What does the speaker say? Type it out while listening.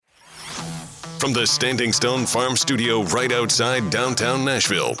From the Standing Stone Farm Studio right outside downtown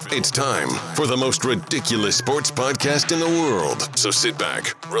Nashville, it's time for the most ridiculous sports podcast in the world. So sit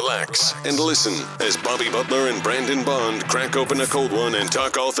back, relax, and listen as Bobby Butler and Brandon Bond crack open a cold one and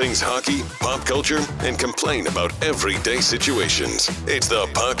talk all things hockey, pop culture, and complain about everyday situations. It's the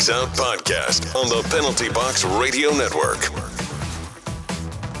Pucks Out Podcast on the Penalty Box Radio Network.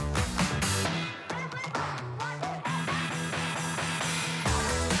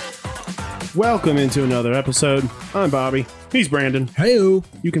 Welcome into another episode. I'm Bobby. He's Brandon. Hey-o.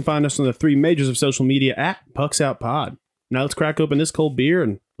 You can find us on the three majors of social media at Pucks Out Pod. Now let's crack open this cold beer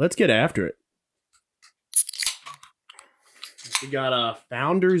and let's get after it. We got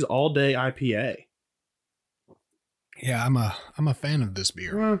Founders All Day IPA. Yeah, I'm a fan of this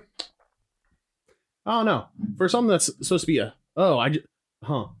beer. I don't know. For something that's supposed to be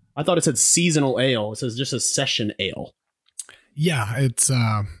I thought it said seasonal ale. It says just a session ale. Yeah, it's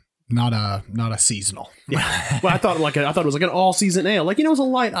not a seasonal. Yeah. Well, I thought it was like an all season ale. Like, it was a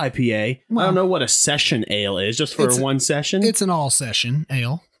light IPA. Well, I don't know what a session ale is, just for one session. It's an all session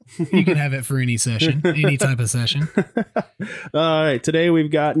ale. You can have it for any session, any type of session. All right. Today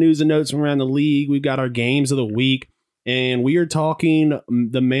we've got news and notes from around the league. We've got our games of the week, and we are talking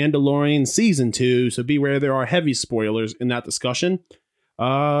The Mandalorian Season 2. So beware, there are heavy spoilers in that discussion.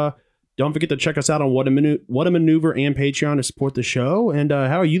 Don't forget to check us out on What a Maneuver and Patreon to support the show. And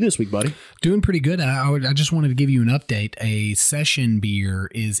how are you this week, buddy? Doing pretty good. I just wanted to give you an update. A session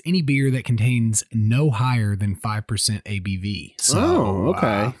beer is any beer that contains no higher than 5% ABV. So,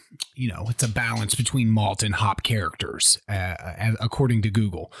 okay. It's a balance between malt and hop characters, according to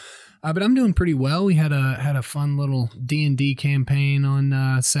Google. But I'm doing pretty well. We had a fun little D&D campaign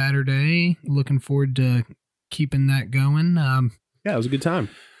on Saturday. Looking forward to keeping that going. Yeah, it was a good time.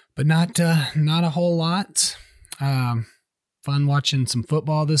 But not a whole lot. Fun watching some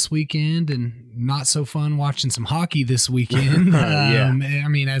football this weekend, and not so fun watching some hockey this weekend. Yeah. I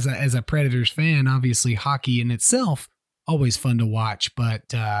mean, as a Predators fan, obviously hockey in itself always fun to watch, but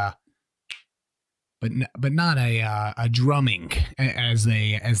not a drumming as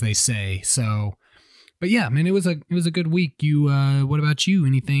they say. So. But yeah, man, it was a good week. You, what about you?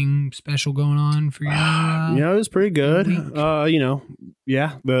 Anything special going on for you? It was pretty good. Week?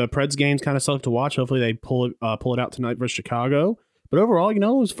 The Preds games kind of sucked to watch. Hopefully they pull it out tonight versus Chicago. But overall, it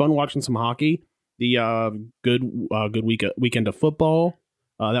was fun watching some hockey. The good weekend of football.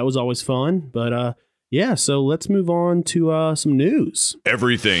 That was always fun. But so let's move on to some news.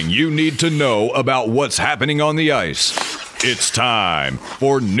 Everything you need to know about what's happening on the ice. It's time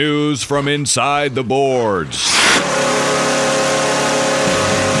for news from inside the boards.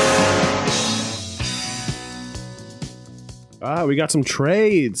 We got some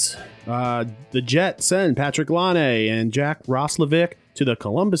trades. The Jets send Patrick Laine and Jack Roslovic to the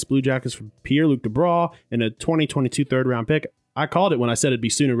Columbus Blue Jackets for Pierre-Luc Dubois and a 2022 third-round pick. I called it when I said it'd be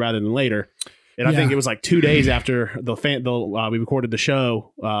sooner rather than later. And I think it was like 2 days after we recorded the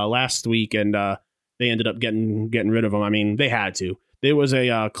show last week, and they ended up getting rid of him. I mean, they had to. There was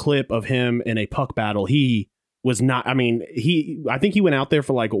a clip of him in a puck battle. He was not. I mean, I think he went out there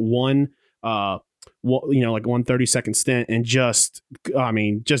for like one 30-second stint and just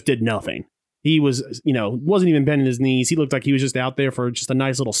did nothing. He was, wasn't even bending his knees. He looked like he was just out there for just a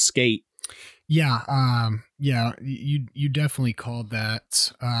nice little skate. Yeah. You definitely called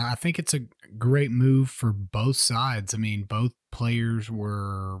that. I think it's a great move for both sides. I mean, both players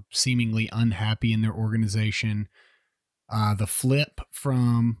were seemingly unhappy in their organization. The flip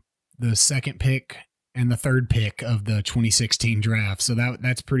from the second pick and the third pick of the 2016 draft. So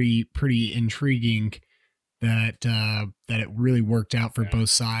that's pretty intriguing that it really worked out for both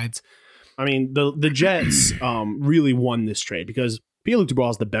sides. I mean, the Jets really won this trade because Pierre-Luc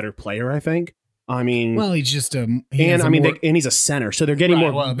Dubois is the better player, I think. I mean, well, he's just and he's a center, so they're getting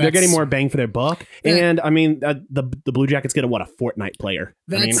they're getting more bang for their buck. And I mean, the Blue Jackets get a Fortnite player.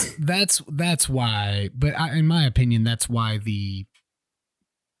 That's why. But in my opinion, that's why the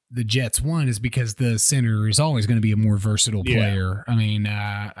Jets won, is because the center is always going to be a more versatile player. I mean,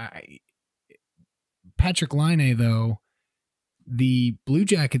 Patrick Laine, though, the Blue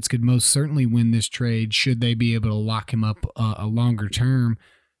Jackets could most certainly win this trade should they be able to lock him up a longer term,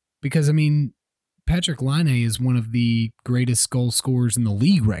 because I mean, Patrick Laine is one of the greatest goal scorers in the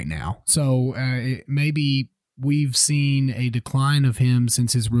league right now. So maybe we've seen a decline of him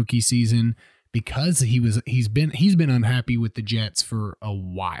since his rookie season because he's been unhappy with the Jets for a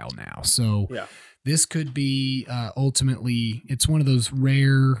while now. So this could be ultimately, it's one of those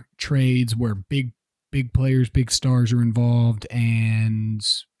rare trades where big players, big stars are involved, and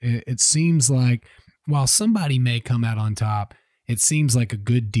it seems like while somebody may come out on top, it seems like a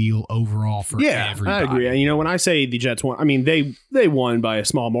good deal overall for everybody. I agree. And, you know, when I say the Jets won, I mean, they won by a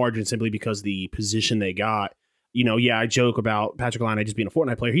small margin simply because of the position they got. You know, I joke about Patrick Laine just being a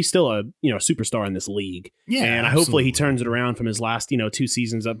Fortnite player. He's still a, superstar in this league. Yeah, and hopefully he turns it around from his last, 2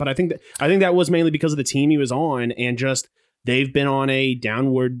 seasons. But I think that was mainly because of the team he was on, and just they've been on a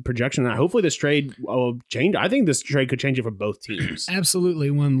downward projection. And hopefully this trade will change. I think this trade could change it for both teams.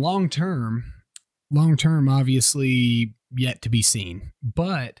 Absolutely. When long term, obviously yet to be seen,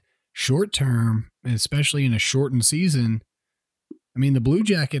 but short term, especially in a shortened season, I mean, the Blue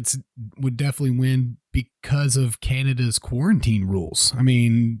Jackets would definitely win because of Canada's quarantine rules. I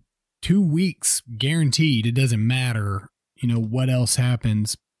mean, 2 weeks guaranteed. It doesn't matter, what else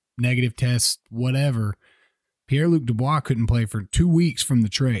happens, negative tests, whatever. Pierre-Luc Dubois couldn't play for 2 weeks from the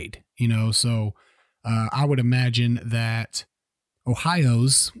trade, so I would imagine that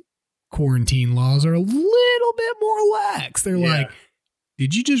Ohio's quarantine laws are a little bit more lax. They're like,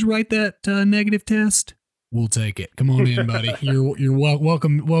 did you just write that negative test? We'll take it. Come on in, buddy. You're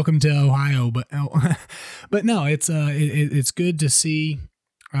welcome to Ohio. But no, it's good to see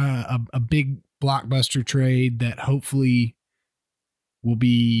a big blockbuster trade that hopefully will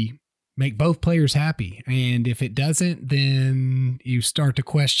make both players happy. And if it doesn't, then you start to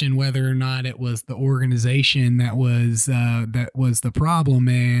question whether or not it was the organization that was the problem,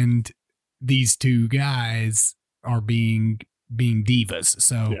 and these two guys are being divas.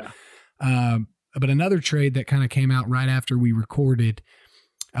 So. Yeah. But another trade that kind of came out right after we recorded,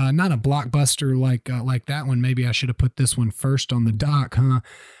 not a blockbuster like that one. Maybe I should have put this one first on the dock, huh?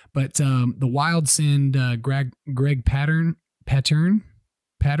 But the Wild send Greg Pattern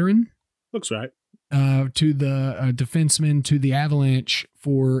Looks right to the defenseman to the Avalanche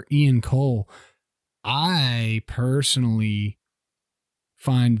for Ian Cole. I personally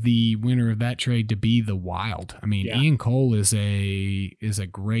find the winner of that trade to be the Wild. I mean, Ian Cole is a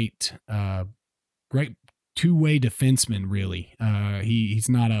great two-way defenseman, really. He's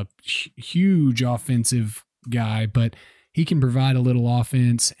not a huge offensive guy, but he can provide a little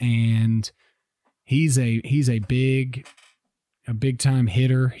offense, and he's a big time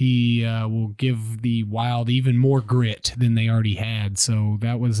hitter. He will give the Wild even more grit than they already had. So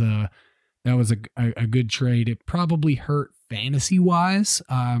that was a good trade. It probably hurt fantasy-wise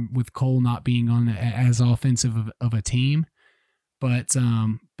with Cole not being on as offensive of a team. But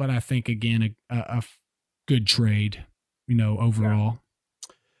I think, again, a good trade, overall.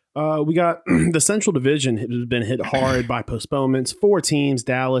 We got the Central Division has been hit hard by postponements. 4 teams,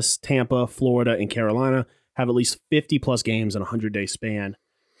 Dallas, Tampa, Florida, and Carolina, have at least 50-plus games in a 100-day span.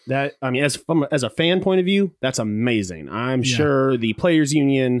 That, I mean, as a fan point of view, that's amazing. I'm sure the Players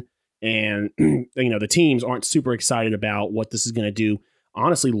Union and the teams aren't super excited about what this is going to do,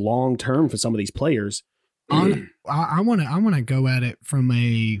 honestly, long term for some of these players. I want to go at it from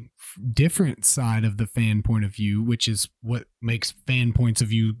a different side of the fan point of view, which is what makes fan points of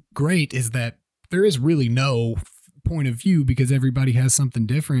view great, is that there is really no point of view because everybody has something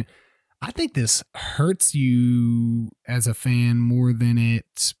different. I think this hurts you as a fan more than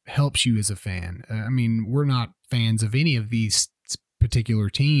it helps you as a fan. I mean, we're not fans of any of these particular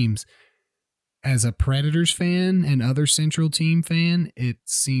teams. As a Predators fan and other Central team fan, it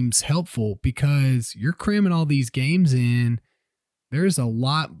seems helpful because you're cramming all these games in. There's a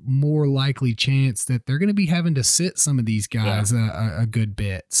lot more likely chance that they're going to be having to sit some of these guys a good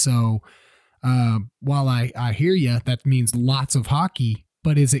bit. So while I hear you, that means lots of hockey,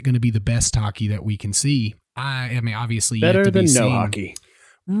 but is it going to be the best hockey that we can see? I mean, obviously, better than no hockey.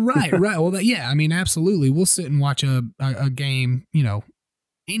 Right. Well, I mean, absolutely. We'll sit and watch a game,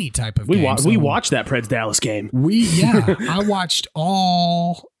 any type of game. We watched that Preds Dallas game. I watched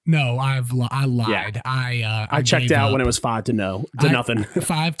all. No, I lied. Yeah. I checked out when it was 5-0 to nothing.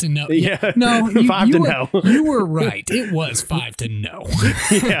 5-0. Yeah. No, 5-0. You were right. It was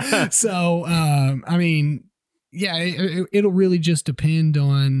 5-0. Yeah. So, I mean, it'll really just depend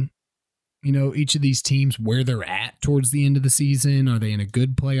on, each of these teams, where they're at towards the end of the season. Are they in a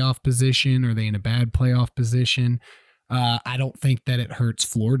good playoff position? Are they in a bad playoff position? I don't think that it hurts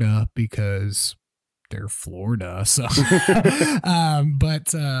Florida because they're Florida. So,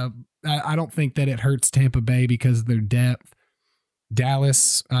 but I don't think that it hurts Tampa Bay because of their depth.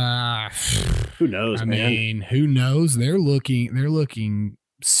 Dallas, who knows, man? I mean, who knows? They're looking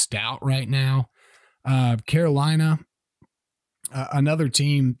stout right now. Carolina, another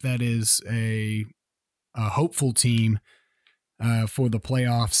team that is a hopeful team for the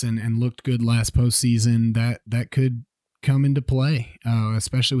playoffs and looked good last postseason. That could come into play,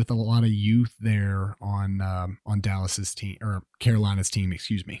 especially with a lot of youth there on Dallas's team or Carolina's team,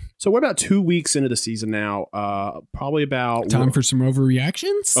 excuse me. So we're about 2 weeks into the season now. Probably about time for some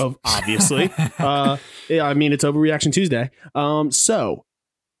overreactions. Obviously. Yeah, I mean, it's Overreaction Tuesday. So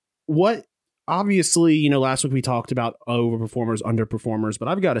what? Obviously, last week we talked about overperformers, underperformers, but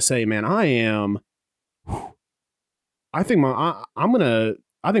I've got to say, man, I think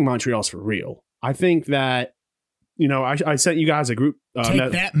Montreal's for real. I think that, I sent you guys a group.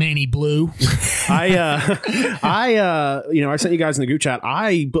 Take that, Manny Blue. I sent you guys in the group chat.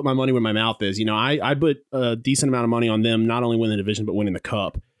 I put my money where my mouth is. I put a decent amount of money on them, not only winning the division, but winning the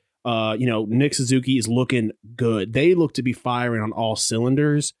cup. Nick Suzuki is looking good. They look to be firing on all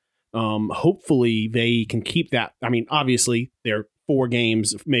cylinders. Hopefully they can keep that. I mean, obviously they're 4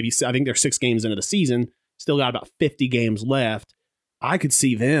 games, maybe I think they're 6 games into the season, still got about 50 games left. I could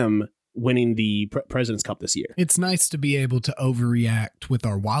see them winning the President's Cup this year. It's nice to be able to overreact with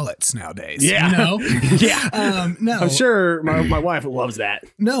our wallets nowadays. Yeah. Yeah. No, I'm sure my wife loves that.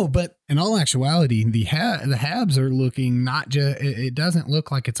 No, but in all actuality, the Habs are looking not just, it doesn't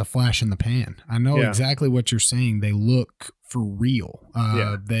look like it's a flash in the pan. I know exactly what you're saying. They look for real.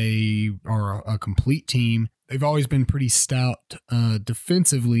 They are a complete team. They've always been pretty stout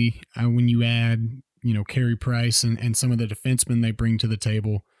defensively when you add, Carey Price and some of the defensemen they bring to the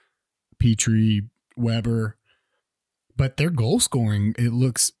table. Petrie, Weber, but their goal scoring, it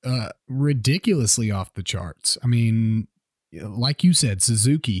looks ridiculously off the charts. I mean, like you said,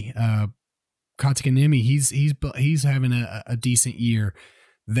 Suzuki, Kotkaniemi, he's having a decent year.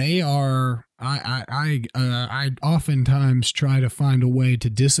 They are. I oftentimes try to find a way to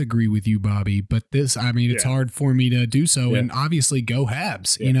disagree with you, Bobby, but it's hard for me to do so. Yeah. And obviously, go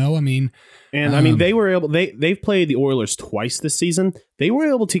Habs. Yeah. They were able. They've played the Oilers twice this season. They were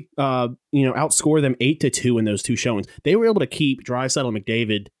able to, outscore them 8-2 in those 2 showings. They were able to keep Draisaitl and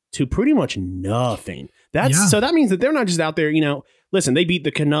McDavid to pretty much nothing. So that means that they're not just out there. Listen, they beat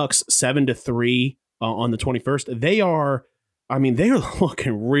the Canucks 7-3 on the 21st. They are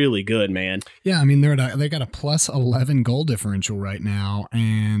looking really good, man. Yeah, they got a plus 11 goal differential right now,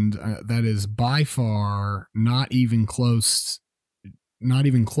 and that is by far not even close.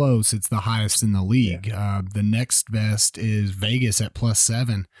 It's the highest in the league. Yeah. The next best is Vegas at plus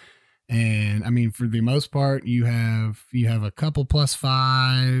 7. And for the most part, you have a couple plus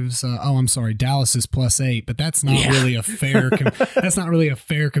 5s. Dallas is plus 8, but that's not really a fair. That's not really a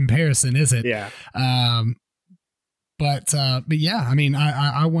fair comparison, is it? Yeah. But yeah, I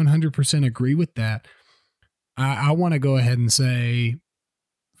 100% agree with that. I want to go ahead and say,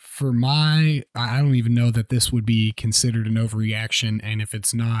 I don't even know that this would be considered an overreaction, and if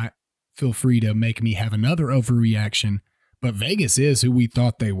it's not, feel free to make me have another overreaction. But Vegas is who we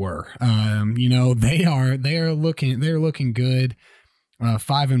thought they were. They're looking good.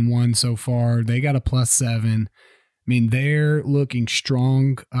 5-1 so far. They got a plus 7. They're looking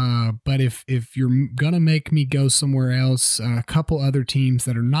strong, but if you're going to make me go somewhere else, a couple other teams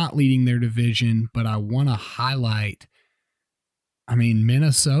that are not leading their division, but I want to highlight,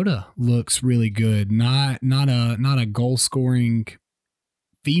 Minnesota looks really good. Not a goal-scoring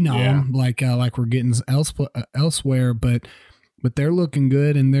phenom like we're getting elsewhere, but they're looking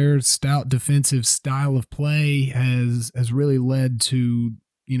good, and their stout defensive style of play has really led to,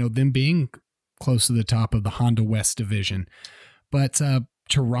 them being close to the top of the Honda West division. But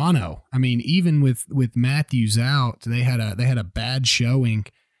Toronto, even with Matthews out, they had a bad showing,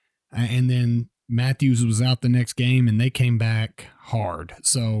 and then Matthews was out the next game and they came back hard.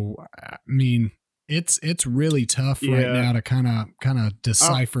 So it's really tough right now to kind of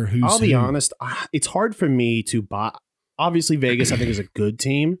decipher who's I'll be honest, it's hard for me to buy. Obviously Vegas I think is a good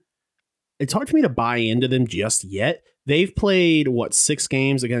team. It's hard for me to buy into them just yet. They've played 6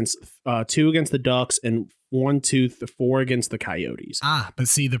 games against 2 against the Ducks and 4 against the Coyotes. But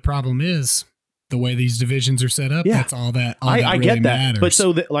see, the problem is the way these divisions are set up. Yeah. That's all that. I really get that, matters. but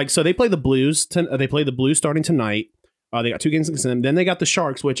so they play the Blues. They play the Blues starting tonight. They got 2 games against them. Then they got the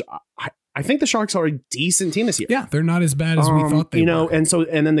Sharks, which I think the Sharks are a decent team this year. Yeah, they're not as bad as we thought they were.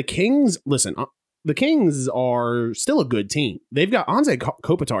 And then the Kings. Listen, the Kings are still a good team. They've got Anze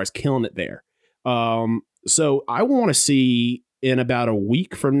Kopitar is killing it there. So I want to see in about a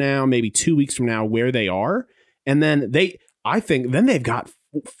week from now, maybe 2 weeks from now, where they are. And then they've got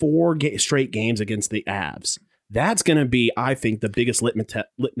 4 straight games against the Avs. That's going to be, I think, the biggest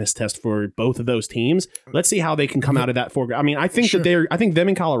litmus test for both of those teams. Let's see how they can come out of that 4. I think I think them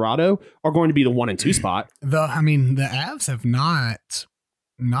in Colorado are going to be the 1 and 2 spot. The Avs have not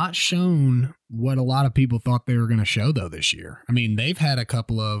shown what a lot of people thought they were going to show though this year. They've had a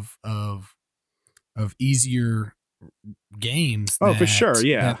couple of easier games. Oh, for sure,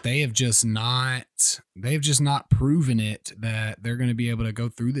 yeah. That they've just not proven it that they're going to be able to go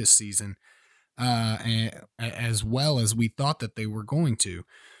through this season as well as we thought that they were going to.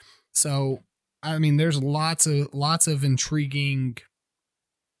 So, I mean, there's lots of intriguing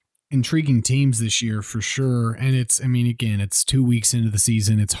teams this year for sure. And it's 2 weeks into the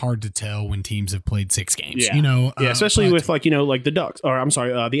season. It's hard to tell when teams have played 6 games, especially with like the Ducks, or I'm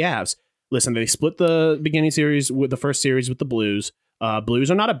sorry, the Avs. Listen, they split the beginning series with the first series with the Blues.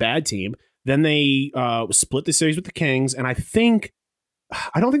 Blues are not a bad team. Then they split the series with the Kings. And I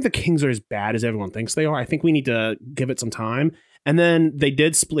don't think the Kings are as bad as everyone thinks they are. I think we need to give it some time. And then they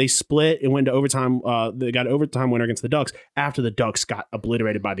split and went to overtime. They got an overtime winner against the Ducks after the Ducks got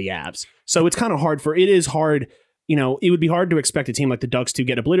obliterated by the Avs. So it's kind of hard it would be hard to expect a team like the Ducks to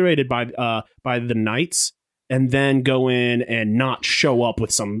get obliterated by the Knights and then go in and not show up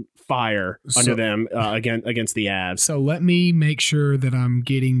with some fire under them against the Avs. So let me make sure that I'm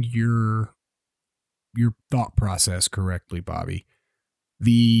getting your thought process correctly, Bobby.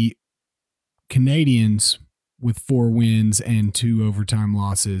 The Canadians with 4 wins and 2 overtime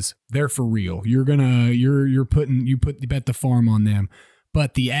losses, they're for real. You bet the farm on them.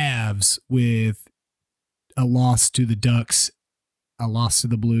 But the Avs with a loss to the Ducks, a loss to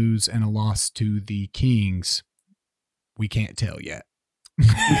the Blues, and a loss to the Kings, we can't tell yet.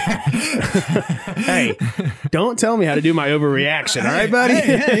 Hey, don't tell me how to do my overreaction, all right, buddy?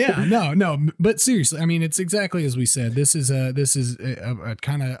 No, but seriously, I mean, it's exactly as we said. This is a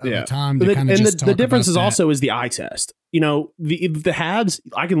kind of a time to kind of just talk the difference about is the eye test. The Habs.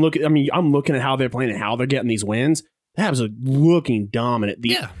 I'm looking at how they're playing and how they're getting these wins. The Habs are looking dominant.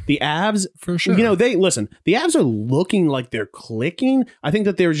 The Avs, for sure. The Avs are looking like they're clicking. I think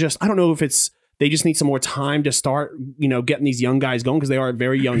that they're just. I don't know if it's. They just need some more time to start, getting these young guys going because they are a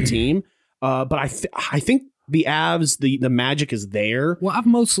very young team. But I think the Avs, the magic is there. Well, I've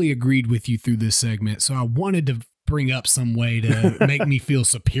mostly agreed with you through this segment, so I wanted to bring up some way to make me feel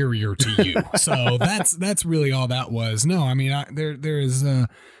superior to you. So that's really all that was. No, I mean, there's a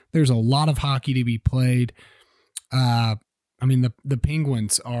lot of hockey to be played. The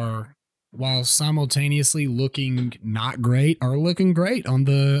Penguins are, while simultaneously looking not great, are looking great on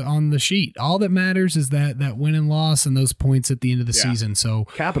the sheet. All that matters is that win and loss and those points at the end of the season. So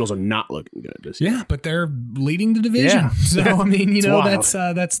Capitals are not looking good this year. Yeah, but they're leading the division. Yeah. So I mean, that's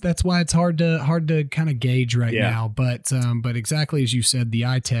why it's hard to kind of gauge right now. But exactly as you said, the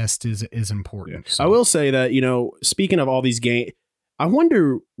eye test is important. Yeah. So. I will say that, speaking of all these games, I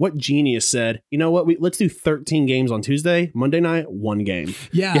wonder what genius said, you know what, let's do 13 games on Tuesday, Monday night, 1 game.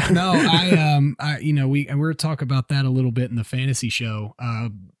 Yeah, no, we were talking about that a little bit in the fantasy show.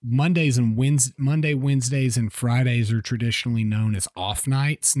 Monday, Wednesdays, and Fridays are traditionally known as off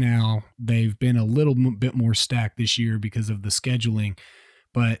nights. Now they've been a little bit more stacked this year because of the scheduling,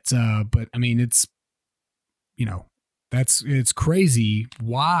 but I mean, it's, it's crazy.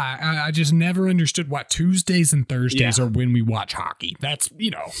 Why? I just never understood why Tuesdays and Thursdays are when we watch hockey. That's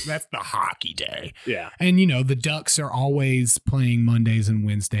the hockey day. Yeah. And, the Ducks are always playing Mondays and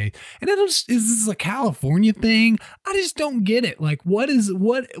Wednesdays. And is this a California thing? I just don't get it. Like,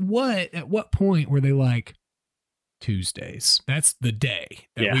 at what point were they like, Tuesdays? That's the day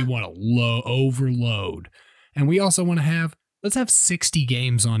that we want to overload. And we also want to let's have 60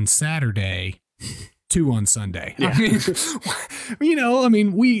 games on Saturday. 2 on Sunday. Yeah. I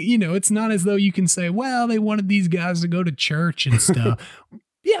mean, it's not as though you can say, well, they wanted these guys to go to church and stuff.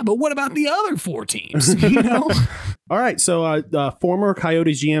 Yeah, but what about the other 4 teams? All right. So former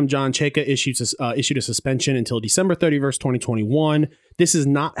Coyotes GM John Chayka issued a suspension until December 31st, 2021. This is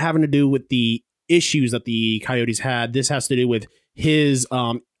not having to do with the issues that the Coyotes had. This has to do with his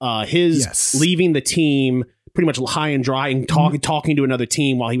leaving the team pretty much high and dry and talking to another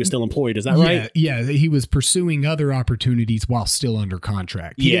team while he was still employed. Is that right? Yeah. He was pursuing other opportunities while still under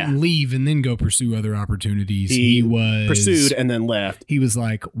contract. He didn't leave and then go pursue other opportunities. He was pursued and then left. He was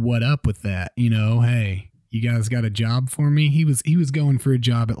like, what up with that? Hey, you guys got a job for me? He was going for a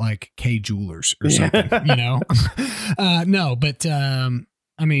job at like K Jewelers or something, No, but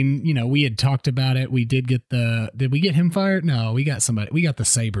I mean, we had talked about it. We did we get him fired? No, we got the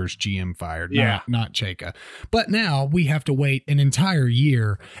Sabres GM fired, not Chayka. But now we have to wait an entire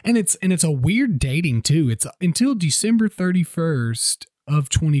year. And it's a weird dating too. It's until December 31st of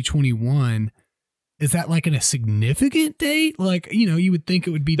 2021. Is that like a significant date? Like, you would think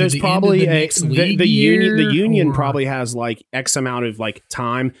it would be there's probably the union probably has like X amount of like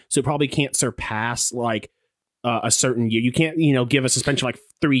time. So it probably can't surpass like a certain year. You can't, give a suspension like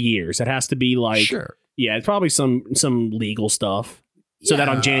 3 years. It has to be like, sure. Yeah, it's probably some legal stuff. so that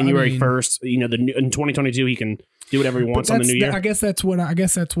on January I mean, 1st, in 2022 he can do whatever he wants on the new year. I guess that's what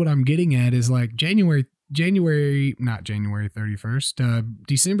I'm getting at is like not January 31st,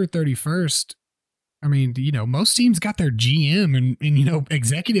 December 31st. I mean, most teams got their GM and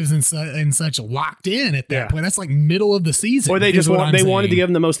executives and such locked in at that point. That's like middle of the season. Or they just wanted to give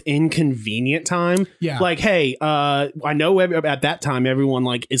them the most inconvenient time. Yeah. Like, hey, I know at that time everyone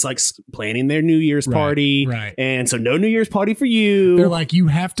is planning their New Year's party. Right. And so no New Year's party for you. They're like, you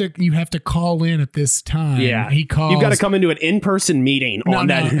have to call in at this time. Yeah. He calls. You've got to come into an in-person meeting on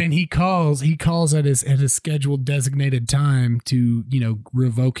that. And he calls at his scheduled designated time to,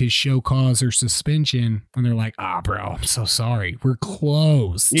 revoke his show cause or suspension. And they're like, bro, I'm so sorry. We're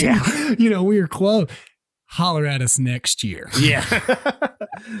closed. Yeah. We are closed. Holler at us next year. Yeah.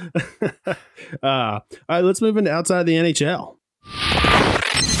 All right, let's move into outside the NHL.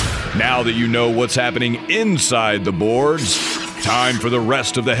 Now that you know what's happening inside the boards, time for the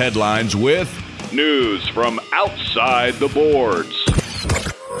rest of the headlines with news from outside the boards.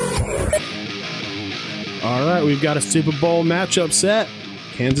 All right, we've got a Super Bowl matchup set.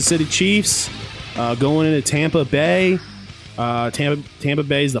 Kansas City Chiefs going into Tampa Bay. Tampa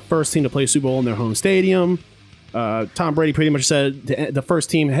Bay is the first team to play Super Bowl in their home stadium. Tom Brady pretty much said to the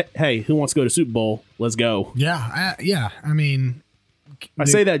first team, hey, who wants to go to Super Bowl? Let's go. Yeah. I mean, I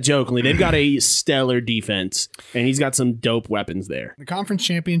say that jokingly. They've got a stellar defense, and he's got some dope weapons there. the conference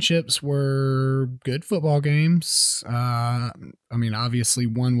championships were good football games. I mean, obviously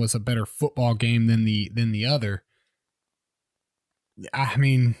one was a better football game than the other. I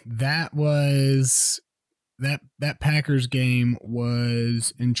mean, that Packers game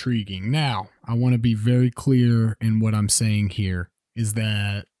was intriguing. Now, I want to be very clear in what I'm saying here is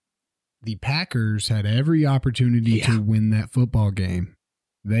that the Packers had every opportunity to win that football game.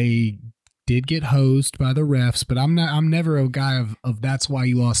 They did get hosed by the refs, but I'm never a guy of that's why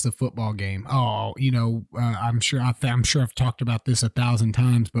you lost the football game. I'm sure I've talked about this 1,000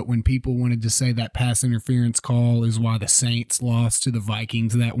 times, but when people wanted to say that pass interference call is why the Saints lost to the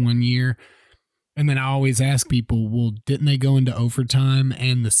Vikings that one year, and then I always ask people, well, didn't they go into overtime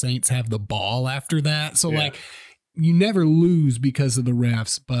and the Saints have the ball after that? So you never lose because of the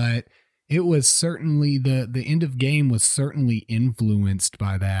refs, but it was certainly the end of game was certainly influenced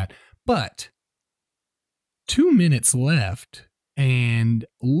by that. But 2 minutes left, and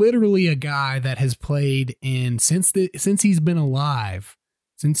literally a guy that has played in since he's been alive,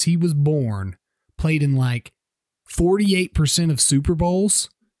 since he was born, played in like 48% of Super Bowls.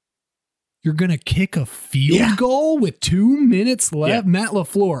 You're going to kick a field goal with 2 minutes left? Yeah. Matt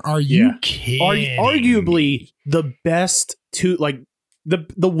LaFleur, are you kidding? Arguably the best the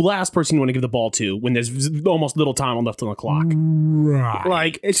last person you want to give the ball to when there's almost little time left on the clock. Right.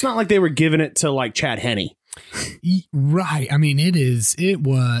 Like, it's not like they were giving it to like Chad Henne. Right. I mean,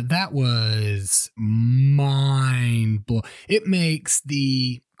 that was mind blowing. It makes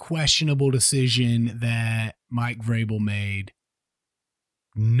the questionable decision that Mike Vrabel made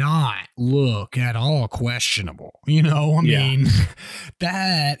not look at all questionable. I mean,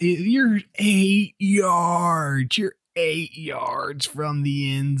 you're 8 yards. You're 8 yards from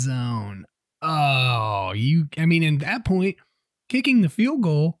the end zone. In that point, kicking the field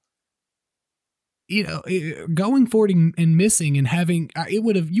goal, going for it and missing and having you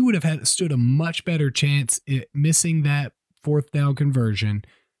would have stood a much better chance at missing that fourth down conversion,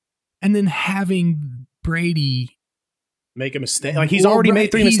 and then having Brady make a mistake. Like, he's already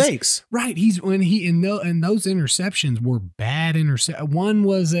made 3 mistakes. Right. And those interceptions were bad One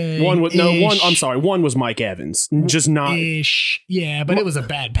was Mike Evans. Just not ish. Yeah, but it was a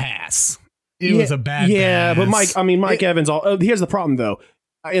bad pass. It was a bad pass. Yeah, but Mike Evans, here's the problem though.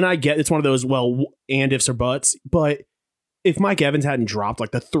 And I get it's one of those, and ifs or buts, but if Mike Evans hadn't dropped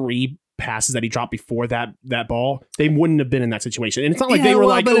like the 3 passes that he dropped before that ball, they wouldn't have been in that situation. And it's not like they were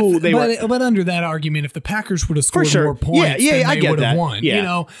but under that argument, if the Packers would have scored more points, then they would have won.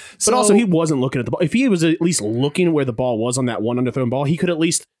 Yeah. But also, he wasn't looking at the ball. If he was at least looking where the ball was on that one underthrown ball, he could at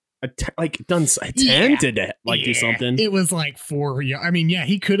least attempted to do something. It was like 4. I mean,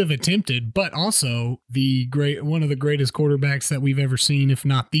 he could have attempted, but also one of the greatest quarterbacks that we've ever seen, if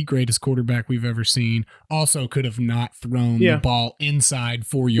not the greatest quarterback we've ever seen, also could have not thrown the ball inside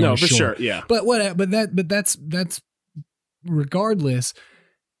 4 yards short. Sure, yeah. But that's regardless.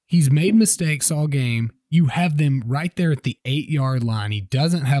 He's made mistakes all game. You have them right there at the 8-yard line. He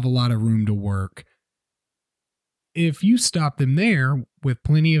doesn't have a lot of room to work. If you stop them there with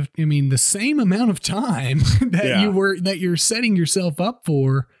plenty of, the same amount of time that you're setting yourself up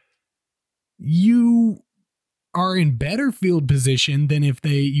for, you are in better field position than if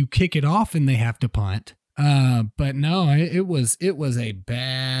you kick it off and they have to punt. But no, it was a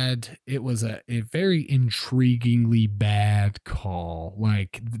very intriguingly bad call,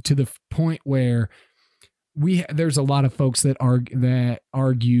 like to the point where there's a lot of folks that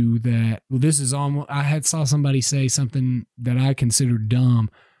argue that, well, this is almost, saw somebody say something that I consider dumb.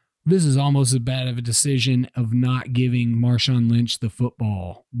 This is almost as bad of a decision of not giving Marshawn Lynch the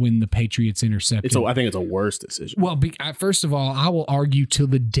football when the Patriots intercepted. I think it's a worse decision. Well, first of all, I will argue till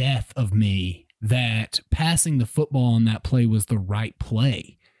the death of me that passing the football on that play was the right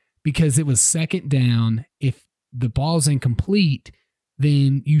play, because it was second down. If the ball's incomplete,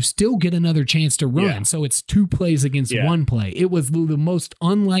 then you still get another chance to run. Yeah. So it's 2 plays against 1 play. It was the most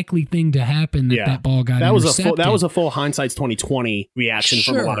unlikely thing to happen that ball got intercepted. That was a full hindsight's 2020 reaction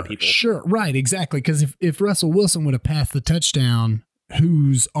from a lot of people. Sure, right, exactly. Because if Russell Wilson would have passed the touchdown,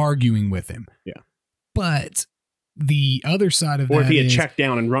 who's arguing with him? Yeah. But the other side of that, or if he had checked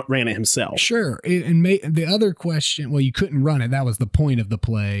down and ran it himself. Sure. The other question, well, you couldn't run it. That was the point of the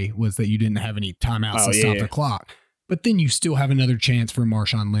play, was that you didn't have any timeouts to stop the clock. But then you still have another chance for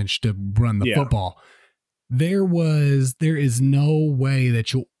Marshawn Lynch to run the football. There is no way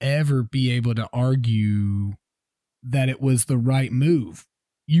that you'll ever be able to argue that it was the right move.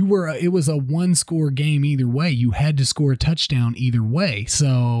 It was a 1-score game either way. You had to score a touchdown either way.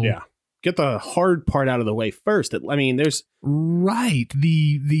 So get the hard part out of the way first. There's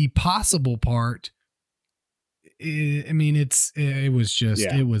the possible part. It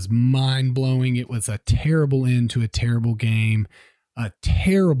was mind blowing. It was a terrible end to a terrible game, a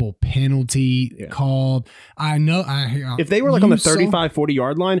terrible penalty called. I know. If they were on the 35, 40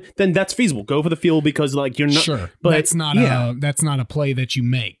 yard line, then that's feasible. Go for the field, because you're not sure. But that's not a play that you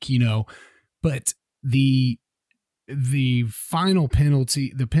make, but the final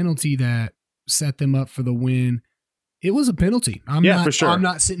penalty, the penalty that set them up for the win, it was a penalty. For sure. I'm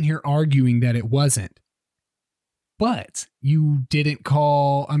not sitting here arguing that it wasn't. But you didn't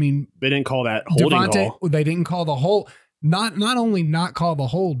call. They didn't call that holding call. They didn't call the hold. Not only not call the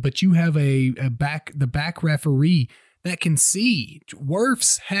hold, but you have the back referee that can see.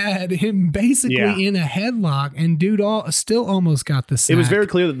 Wirfs had him basically in a headlock, and dude still almost got the sack. It was very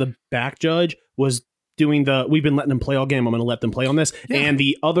clear that the back judge was doing we've been letting them play all game, I'm going to let them play on this. Yeah. And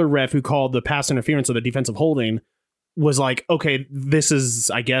the other ref who called the pass interference or the defensive holding was like, okay, this is,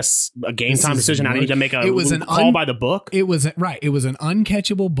 I guess, a game time decision. I need to make a call by the book. It was right. It was an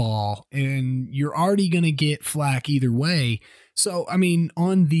uncatchable ball, and you're already going to get flack either way. So,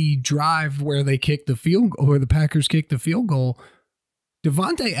 on the drive where they kicked the field, or the Packers kicked the field goal,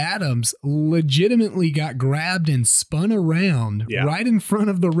 Davante Adams legitimately got grabbed and spun around right in front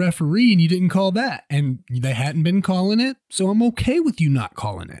of the referee, and you didn't call that. And they hadn't been calling it, so I'm okay with you not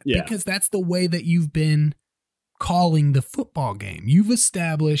calling it, because that's the way that you've been calling the football game. You've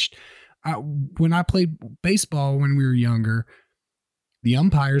established, when I played baseball when we were younger, the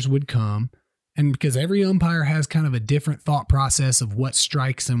umpires would come, and because every umpire has kind of a different thought process of what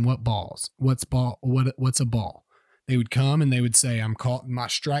strikes and what balls, what's a ball. They would come and they would say, my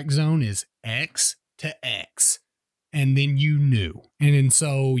strike zone is X to X. And then you knew. And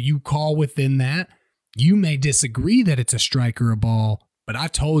so you call within that. You may disagree that it's a strike or a ball, but I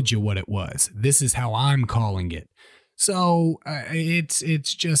told you what it was. This is how I'm calling it. So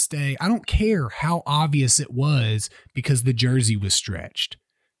it's just I don't care how obvious it was, because the jersey was stretched.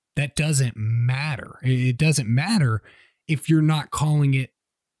 That doesn't matter. It doesn't matter if you're not calling it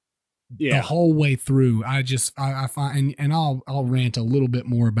the whole way through. I find, and I'll rant a little bit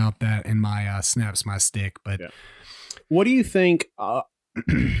more about that in my snaps my stick. But what do you think?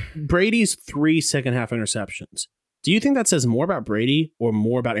 Brady's 3 second half interceptions. Do you think that says more about Brady or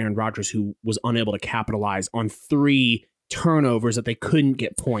more about Aaron Rodgers, who was unable to capitalize on 3 turnovers that they couldn't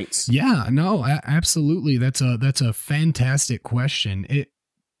get points? Yeah, no, absolutely. That's a fantastic question.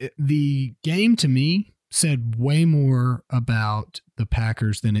 The game to me said way more about the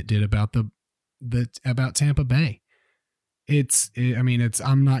Packers than it did about about Tampa Bay.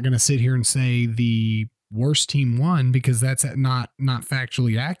 I'm not going to sit here and say the worst team won, because that's not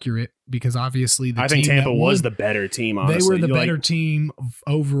factually accurate, because obviously I think Tampa was the better team, honestly. They were the better team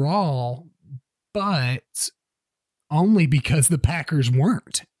overall, but only because the Packers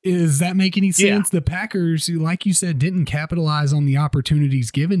weren't. Does that make any sense? The Packers, like you said, didn't capitalize on the opportunities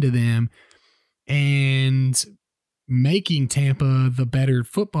given to them, and making Tampa the better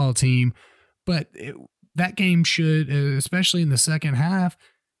football team. But that game should, especially in the second half,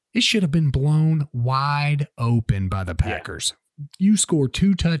 it should have been blown wide open by the Packers. You score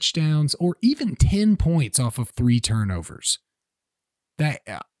 2 touchdowns or even 10 points off of 3 turnovers. That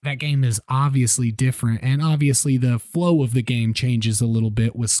game is obviously different, and obviously the flow of the game changes a little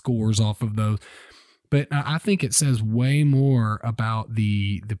bit with scores off of those. But I think it says way more about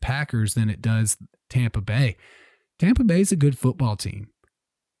the Packers than it does Tampa Bay. Tampa Bay's a good football team.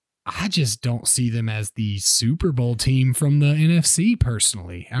 I just don't see them as the Super Bowl team from the NFC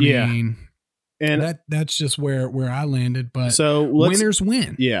personally. I mean, and that's just where I landed. But so winners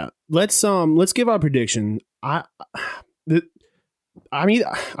win. Yeah. Let's give our prediction. I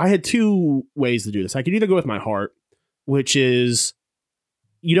had two ways to do this. I could either go with my heart, which is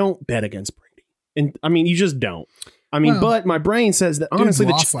you don't bet against Brady. And I mean, you just don't. I mean, but my brain says that honestly,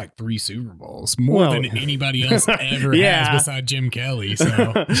 Dude's lost like 3 Super Bowls, more than anybody else ever has beside Jim Kelly. So,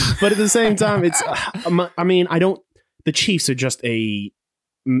 but at the same time, it's. I mean, the Chiefs are just a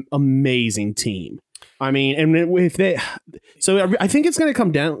amazing team. I mean, and if I think it's going to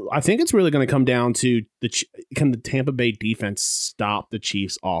come down. I think it's really going to come down to can the Tampa Bay defense stop the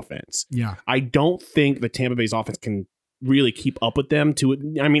Chiefs' offense? Yeah, I don't think the Tampa Bay's offense can really keep up with them.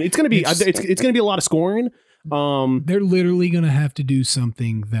 I mean, it's going to be it's going to be a lot of scoring. They're literally going to have to do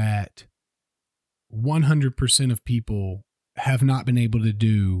something that 100% of people have not been able to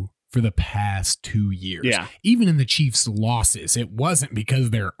do for the past 2 years. Yeah. Even in the Chiefs' losses, it wasn't because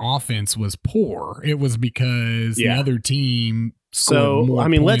their offense was poor. It was because the other team scored more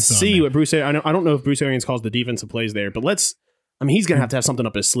points. Let's see what Bruce. I don't know if Bruce Arians calls the defensive plays there, but he's going to have something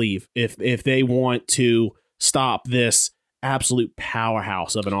up his sleeve if they want to stop this absolute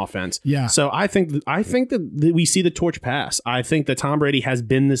powerhouse of an offense. Yeah. So I think that we see the torch pass. I think that Tom Brady has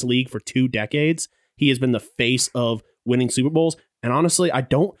been in this league for 2 decades. He has been the face of winning Super Bowls. And honestly, I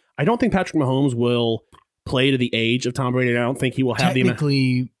don't think Patrick Mahomes will play to the age of Tom Brady. I don't think he will have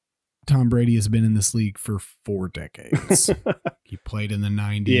technically. Tom Brady has been in this league for 4 decades. He played in the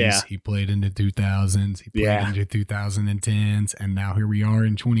 90s. Yeah. He played in the 2000s. He played in the 2010s. And now here we are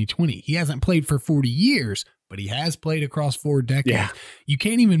in 2020. He hasn't played for 40 years, but he has played across 4 decades. Yeah. You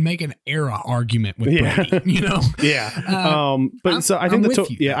can't even make an era argument with Brady, you know? Yeah. I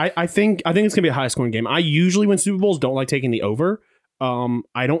think I think it's gonna be a high scoring game. I usually win Super Bowls don't like taking the over.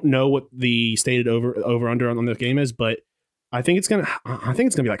 I don't know what the stated over under on this game is, but I think it's gonna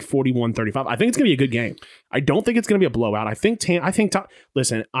be like 41-35. I think it's gonna be a good game. I don't think it's gonna be a blowout.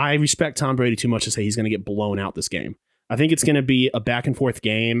 Listen, I respect Tom Brady too much to say he's gonna get blown out this game. I think it's gonna be a back and forth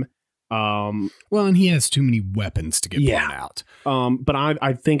game. Well, and he has too many weapons to get blown out. But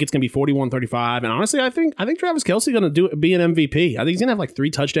I think it's gonna be 41-35. And honestly, I think Travis Kelce gonna be an MVP. I think he's gonna have like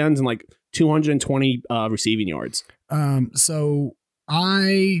 3 touchdowns and like 220 receiving yards. So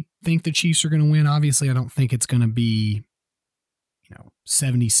I think the Chiefs are gonna win. Obviously, I don't think it's gonna be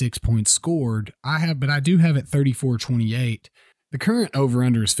 76 points scored. But I do have it 34-28. The current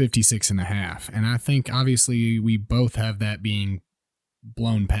over-under is 56.5. And I think obviously we both have that being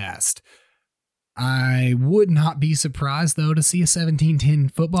blown past. I would not be surprised though to see a 17-10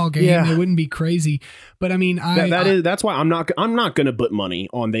 football game. Yeah. It wouldn't be crazy. But I mean, that's why I'm not going to put money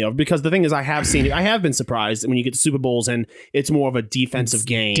on the over, because the thing is I have seen it. I have been surprised when you get to Super Bowls and it's more of a defensive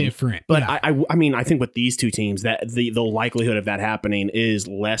game. Different. But yeah. I mean, I think with these two teams that the likelihood of that happening is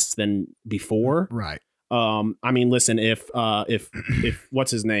less than before. Right. I mean, listen, if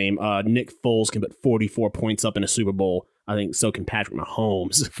what's his name? Nick Foles can put 44 points up in a Super Bowl, I think so can Patrick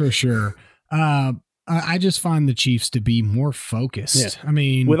Mahomes. For sure. I just find the Chiefs to be more focused. Yeah. I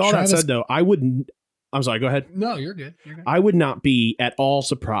mean, with all that said, though, I'm sorry, go ahead. No, you're good. I would not be at all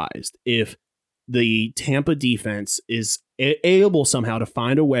surprised if the Tampa defense is able somehow to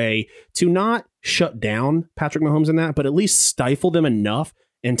find a way to not shut down Patrick Mahomes in that, but at least stifle them enough.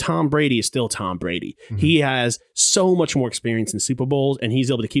 And Tom Brady is still Tom Brady. Mm-hmm. He has so much more experience in Super Bowls, and he's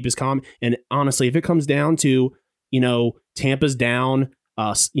able to keep his calm. And honestly, if it comes down to, Tampa's down,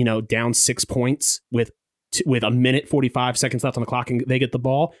 down 6 points with a minute 45 seconds left on the clock and they get the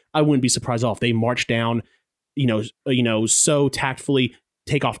ball, I wouldn't be surprised at all if they march down, so tactfully,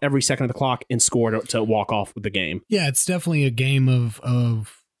 take off every second of the clock and score to walk off with the game. Yeah, it's definitely a game of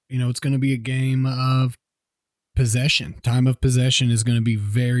it's going to be a game of possession. Time of possession is going to be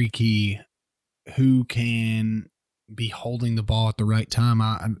very key. Who can be holding the ball at the right time?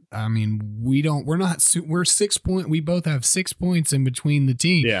 I mean, we're 6 point. We both have 6 points in between the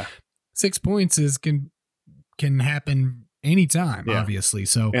team. Yeah, 6 points can happen anytime, obviously.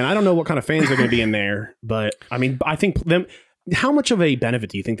 So, and I don't know what kind of fans are going to be in there, but I mean, I think them. How much of a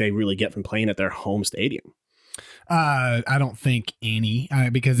benefit do you think they really get from playing at their home stadium? I don't think any,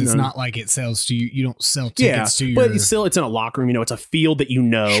 because it's not like it sells to you. You don't sell tickets to your. But still, it's in a locker room. It's a field that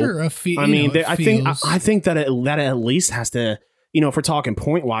Sure, a field. I mean, I think that at least has to. If we're talking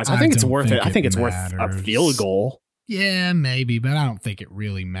point wise, I think it's worth it. I think it's worth a field goal. Yeah, maybe, but I don't think it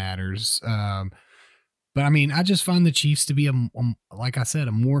really matters. But I mean, I just find the Chiefs to be like I said,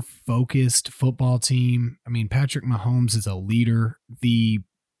 a more focused football team. I mean, Patrick Mahomes is a leader. The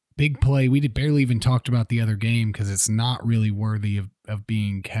big play, we barely even talked about the other game because it's not really worthy of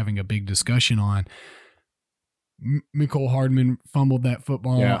having a big discussion on. Mecole Hardman fumbled that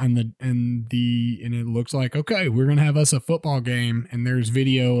football, and it looks like, okay, we're gonna have us a football game. And there's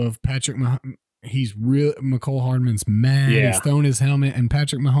video of Patrick Mahomes. Mecole Hardman's mad. He's throwing his helmet, and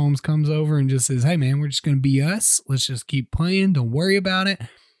Patrick Mahomes comes over and just says, "Hey man, we're just gonna be us. Let's just keep playing. Don't worry about it."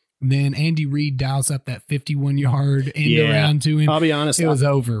 And then Andy Reid dials up that 51-yard end around to him. I'll be honest, it was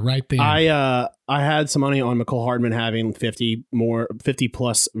over right there. I had some money on Mecole Hardman having 50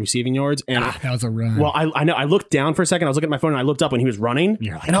 plus receiving yards, and that was a run. Well, I know. I looked down for a second. I was looking at my phone, and I looked up when he was running,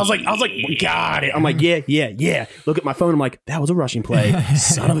 and I was like, got it. I'm like, yeah. Look at my phone. I'm like, that was a rushing play,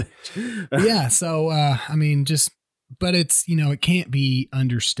 son of a. Yeah. So I mean, but it's it can't be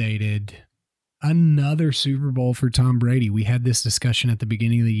understated. Another Super Bowl for Tom Brady. We had this discussion at the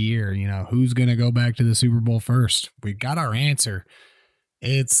beginning of the year. Who's going to go back to the Super Bowl first? We got our answer.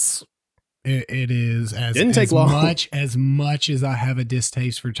 It is as much as I have a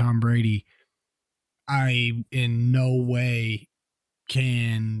distaste for Tom Brady, I in no way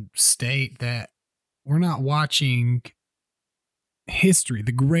can state that we're not watching history.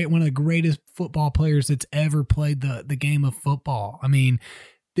 One of the greatest football players that's ever played the game of football. I mean,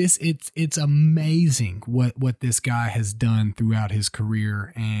 it's amazing what this guy has done throughout his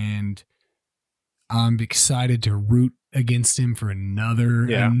career, and I'm excited to root against him for another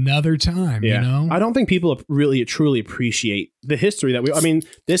time. I don't think people really truly appreciate the history that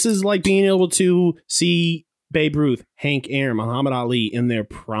this is like being able to see Babe Ruth, Hank Aaron, Muhammad Ali in their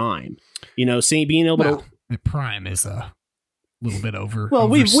prime. Being able to. The prime is a little bit over. Well,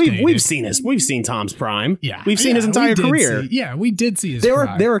 we've seen Tom's prime. Yeah, we've seen his entire career. We did see his. There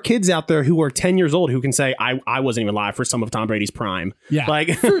are kids out there who are 10 years old who can say I wasn't even alive for some of Tom Brady's prime.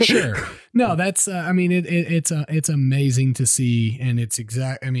 Yeah, for sure. No, that's. It's amazing to see, and it's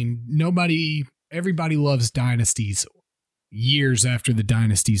exact. Everybody loves dynasties. Years after the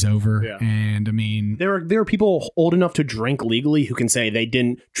dynasty's over, and there are people old enough to drink legally who can say they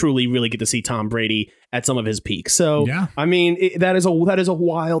didn't truly really get to see Tom Brady at some of his peaks. So that is a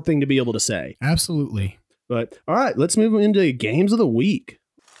wild thing to be able to say. Absolutely. But all right, let's move into games of the week.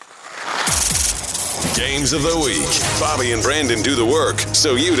 Games of the week. Bobby and Brandon do the work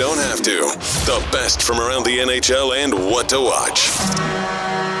so you don't have to. The best from around the NHL and what to watch.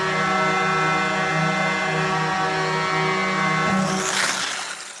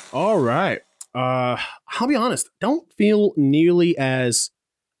 All right. I'll be honest. Don't feel nearly as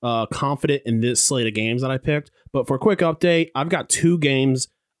confident in this slate of games that I picked. But for a quick update, I've got 2 games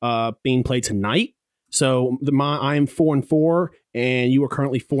being played tonight. So I am 4-4, and you are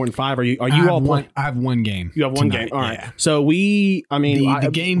currently 4-5. Are you all playing? I have one game. You have one tonight, game. All right. Yeah. So the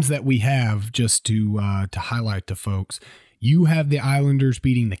games that we have, just to highlight to folks. You have the Islanders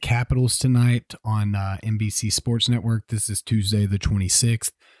beating the Capitals tonight on NBC Sports Network. This is Tuesday, the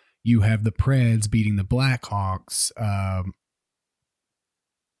 26th. You have the Preds beating the Blackhawks. And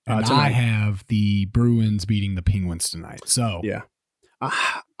I have the Bruins beating the Penguins tonight. So yeah,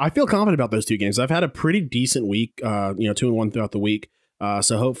 I feel confident about those 2 games. I've had a pretty decent week, 2-1 throughout the week.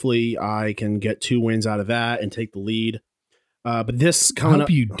 So hopefully I can get 2 wins out of that and take the lead. But this coming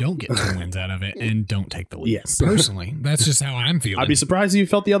up, you don't get 2 wins out of it and don't take the lead. Yes. Personally, that's just how I'm feeling. I'd be surprised if you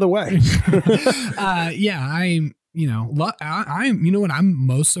felt the other way. I'm. What I'm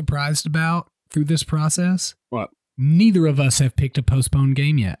most surprised about through this process? What? Neither of us have picked a postponed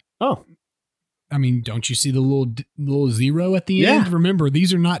game yet. Oh. Don't you see the little 0 at the end? Remember,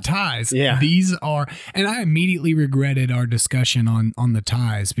 these are not ties. Yeah. These are, and I immediately regretted our discussion on the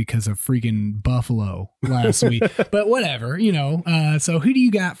ties because of freaking Buffalo last week. But whatever, so who do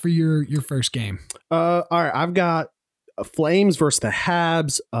you got for your first game? All right, I've got Flames versus the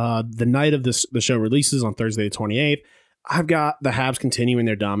Habs. The night of the show releases on Thursday the 28th. I've got the Habs continuing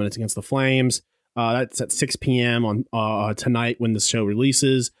their dominance against the Flames. That's at 6 p.m. on tonight when the show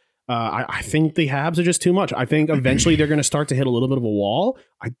releases. I think the Habs are just too much. I think eventually they're going to start to hit a little bit of a wall.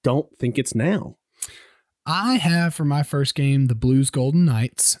 I don't think it's now. I have for my first game the Blues Golden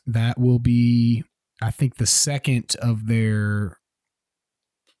Knights. That will be, I think, the second of their.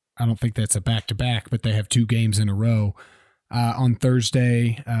 I don't think that's a back-to-back, but they have 2 games in a row on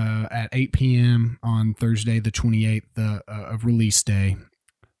Thursday at 8 p.m. on Thursday the 28th of release day.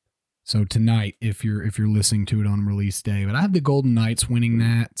 So tonight, if you're listening to it on release day, but I have the Golden Knights winning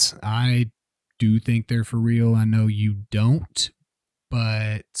that. I do think they're for real. I know you don't,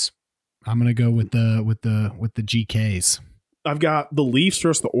 but I'm gonna go with the GKs. I've got the Leafs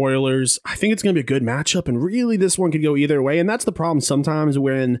versus the Oilers. I think it's going to be a good matchup, and really this one could go either way. And that's the problem sometimes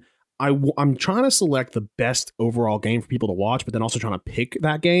when I'm trying to select the best overall game for people to watch, but then also trying to pick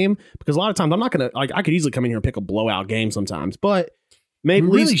that game, because a lot of times I'm not going to, like, I could easily come in here and pick a blowout game sometimes, but maybe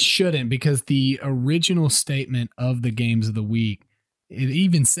we really shouldn't, because the original statement of the games of the week, it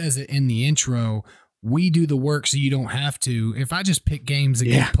even says it in the intro. We do the work so you don't have to. If I just pick games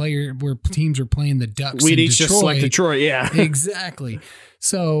against player where teams are playing the Ducks, we'd in each Detroit, just select Detroit. Yeah, exactly.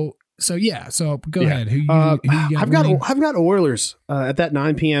 So go ahead. Who you got? I've got Oilers at that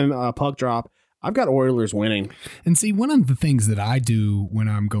 9 p.m. Puck drop. I've got Oilers winning. And see, one of the things that I do when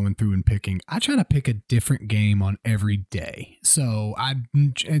I'm going through and picking, I try to pick a different game on every day. So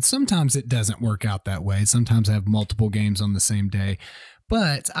and sometimes it doesn't work out that way. Sometimes I have multiple games on the same day.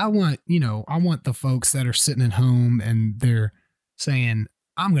 But I want the folks that are sitting at home and they're saying,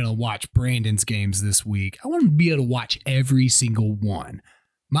 I'm going to watch Brandon's games this week. I want to be able to watch every single one.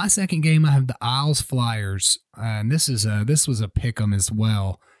 My second game, I have the Isles Flyers, and this was a pick'em as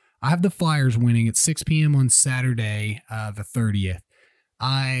well. I have the Flyers winning at 6 p.m. on Saturday, the 30th.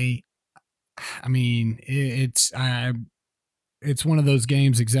 I mean, it's one of those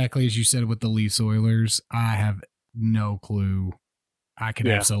games exactly as you said with the Leafs Oilers. I have no clue. I could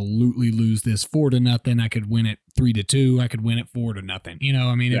absolutely lose this 4-0. I could win it 3-2. I could win it 4-0. You know,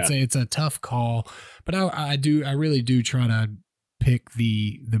 I mean, it's a tough call, but I really do try to pick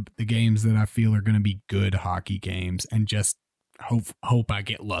the games that I feel are going to be good hockey games, and just hope I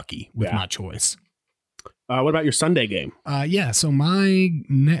get lucky with my choice. What about your Sunday game? So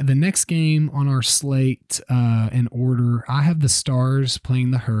the next game on our slate in order, I have the Stars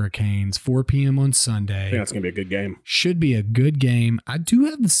playing the Hurricanes, 4 p.m. on Sunday. I think that's going to be a good game. Should be a good game. I do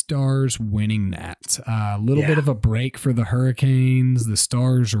have the Stars winning that. A little bit of a break for the Hurricanes. The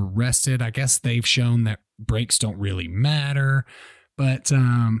Stars are rested. I guess they've shown that breaks don't really matter. But,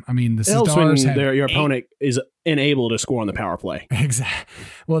 I mean, the Stars have your opponent is unable to score on the power play. Exactly.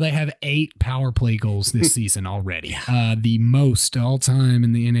 Well, they have 8 power play goals this season already. The most all time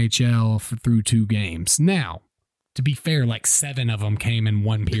in the NHL through 2 games. Now, to be fair, like 7 of them came in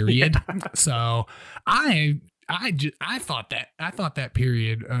one period. So I thought that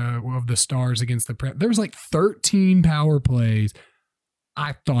period of the Stars against the Prep, there was like 13 power plays.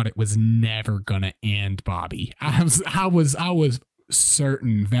 I thought it was never gonna end, Bobby. I was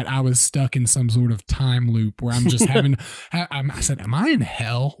certain that I was stuck in some sort of time loop where I'm just I said, am I in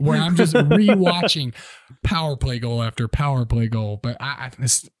hell? Where I'm just rewatching power play goal after power play goal. But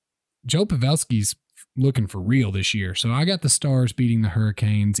Joe Pavelski's looking for real this year. So I got the Stars beating the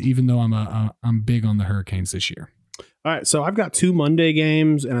Hurricanes, even though I'm big on the Hurricanes this year. All right, so I've got 2 Monday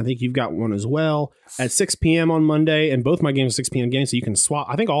games, and I think you've got one as well at 6 p.m. on Monday, and both my games are 6 p.m. games, so you can swap.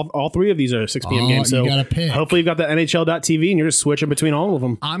 I think all 3 of these are 6 p.m. games, so you gotta pick. Hopefully you've got the NHL.TV, and you're just switching between all of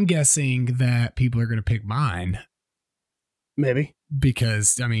them. I'm guessing that people are going to pick mine. Maybe.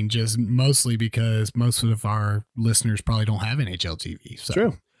 Because, I mean, just mostly because most of our listeners probably don't have NHL TV. So.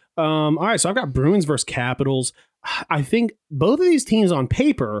 True. All right, so I've got Bruins versus Capitals. I think both of these teams on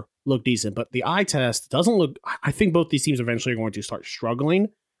paper look decent, but the eye test doesn't look. I think both these teams eventually are going to start struggling.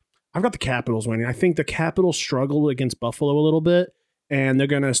 I've got the Capitals winning. I think the Capitals struggled against Buffalo a little bit, and they're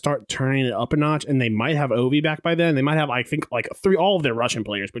going to start turning it up a notch, and they might have Ovi back by then. They might have, I think, like all of their Russian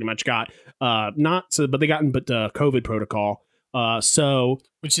players pretty much got but they got in COVID protocol.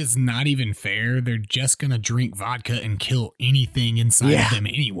 Which is not even fair. They're just gonna drink vodka and kill anything inside of them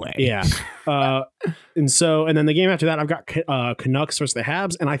anyway. Yeah. And then the game after that, I've got Canucks versus the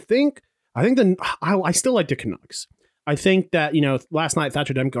Habs, and I still like the Canucks. I think that last night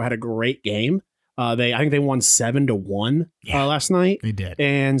Thatcher Demko had a great game. I think they won 7-1 last night. They did,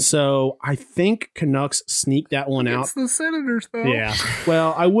 and so I think Canucks sneaked that one out. It's the Senators, though. Yeah.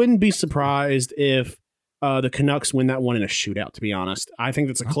 Well, I wouldn't be surprised if the Canucks win that one in a shootout, to be honest. I think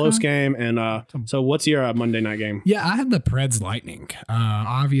that's a close game. And so what's your Monday night game? Yeah, I have the Preds Lightning.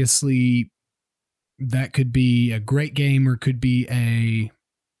 Obviously, that could be a great game or could be a,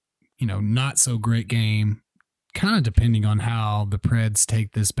 not so great game, kind of depending on how the Preds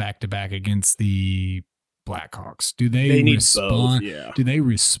take this back-to-back against the Blackhawks. Do they respond? Yeah. Do they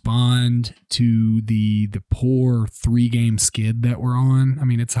respond to the poor 3-game skid that we're on? I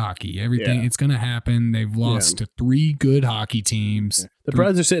mean, it's hockey. Everything it's going to happen. They've lost to 3 good hockey teams. The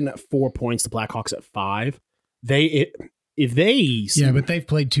Preds are sitting at 4 points. The Blackhawks at 5. But they've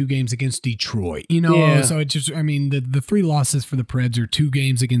played 2 games against Detroit. So it just, I mean, the 3 losses for the Preds are 2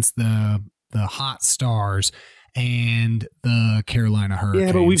 games against the Hot Stars and the Carolina Hurricanes.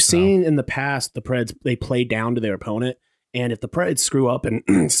 Yeah, but we've seen in the past the Preds, they play down to their opponent, And if the Preds screw up and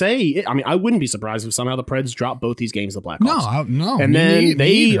I wouldn't be surprised if somehow the Preds drop both these games to the Blackhawks. No. And then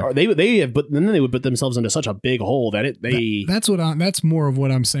they would put themselves into such a big hole that that's more of what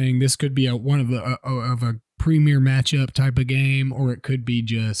I'm saying. This could be one of a premier matchup type of game, or it could be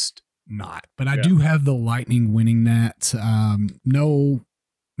just not. But I do have the Lightning winning that. No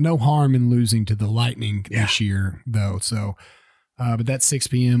harm in losing to the Lightning this year, though. So. But that's 6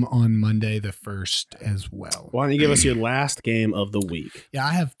 p.m. on Monday the 1st as well. Why don't you give us your last game of the week? Yeah,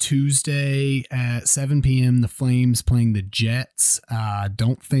 I have Tuesday at 7 p.m. the Flames playing the Jets.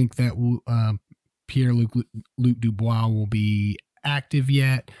 Don't think that Pierre-Luc Dubois will be active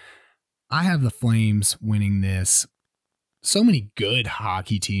yet. I have the Flames winning this. So many good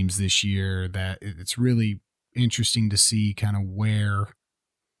hockey teams this year that it's really interesting to see kind of where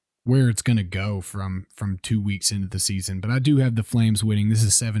it's going to go from 2 weeks into the season. But I do have the Flames winning. This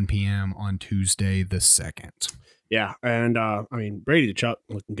is 7 p.m. on Tuesday the 2nd. Yeah, and Brady Tkachuk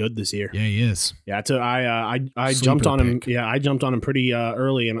looking good this year. Yeah, he is. Yeah, I jumped on him. Yeah, I jumped on him pretty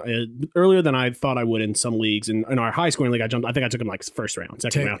early, and earlier than I thought I would in some leagues. And in our high scoring league, I think I took him like first round,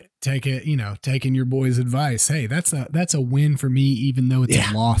 second round. Taking your boy's advice. Hey, that's a win for me, even though it's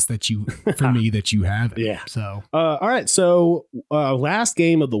a loss that you have. Yeah. So all right. So last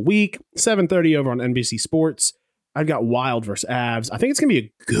game of the week, 7:30 over on NBC Sports. I've got Wild versus Avs. I think it's gonna be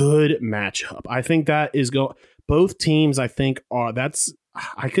a good matchup. I think that is both teams, I think,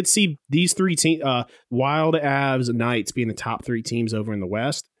 I could see these three teams, Wild, Avs, Knights, being the top 3 teams over in the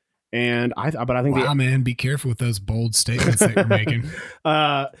West. And I think, man, be careful with those bold statements that you're making.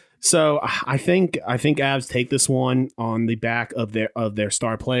 So I think Avs take this one on the back of their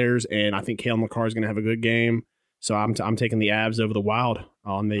star players, and I think Cale Makar is going to have a good game. So I'm taking the Avs over the Wild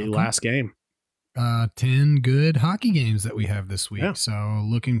on the last game. 10 good hockey games that we have this week. Yeah. So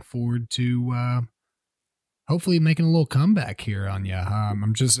looking forward to. Hopefully making a little comeback here on you. I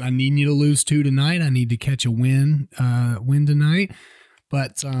need you to lose 2 tonight. I need to catch a win tonight.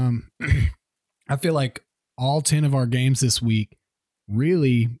 But I feel like all 10 of our games this week,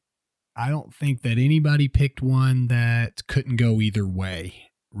 really, I don't think that anybody picked one that couldn't go either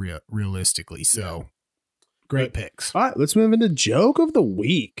way, realistically. So great picks. All right, let's move into joke of the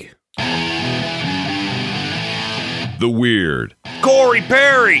week. The weird. Corey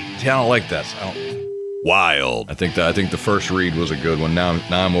Perry. I don't like this. Wild. I think the first read was a good one. Now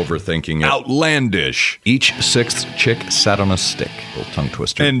I'm overthinking it. Outlandish. Each 6th chick sat on a stick. Little tongue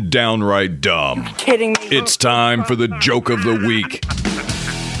twister. And downright dumb. Kidding me. It's time for the joke of the week.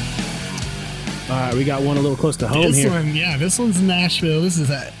 All right, we got one a little close to home here. This one's Nashville. This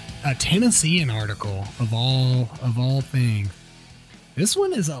is a Tennessean article of all things. This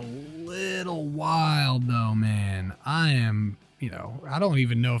one is a little wild though, man. I don't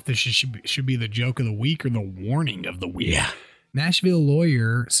even know if this should be the joke of the week or the warning of the week. Yeah. Nashville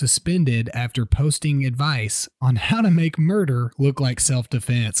lawyer suspended after posting advice on how to make murder look like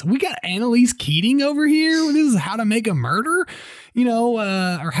self-defense. We got Annalise Keating over here. This is how to make a murder,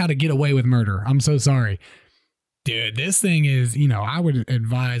 or how to get away with murder. I'm so sorry. Dude, this thing is, I would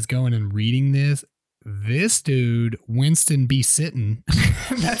advise going and reading this. This dude, Winston B. Sitton,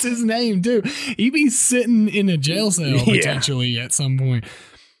 that's his name too. He be sitting in a jail cell potentially at some point.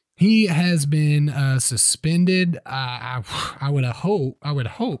 He has been suspended. I would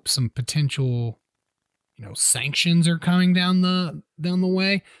hope some potential, sanctions are coming down the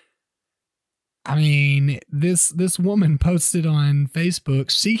way. I mean, this woman posted on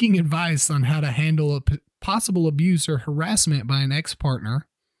Facebook seeking advice on how to handle a possible abuse or harassment by an ex-partner.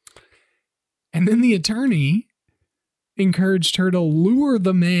 And then the attorney encouraged her to lure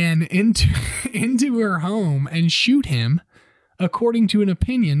the man into her home and shoot him, according to an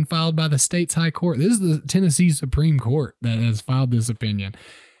opinion filed by the state's high court. This is the Tennessee Supreme Court that has filed this opinion.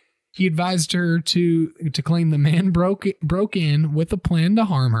 He advised her to claim the man broke in with a plan to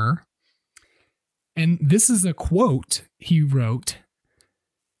harm her. And this is a quote he wrote.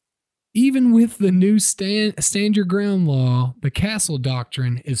 Even with the new stand your ground law, the Castle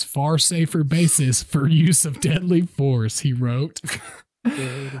Doctrine is far safer basis for use of deadly force, he wrote.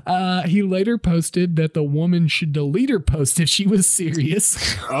 He later posted that the woman should delete her post if she was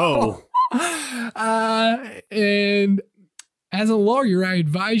serious. Oh. And as a lawyer, I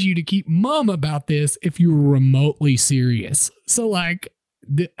advise you to keep mum about this if you're remotely serious. So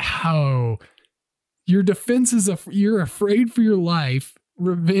your defense is you're afraid for your life.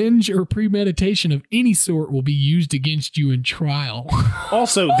 Revenge or premeditation of any sort will be used against you in trial.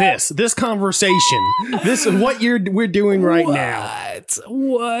 Also, this conversation, we're doing right now.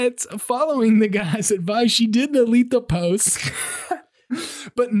 What? Following the guy's advice, she did delete the post.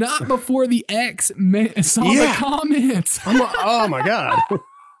 But not before the ex saw the comments. I'm like, oh my God.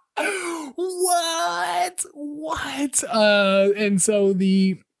 What? And so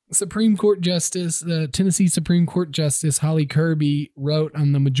the Supreme Court Justice, the Tennessee Supreme Court Justice, Holly Kirby, wrote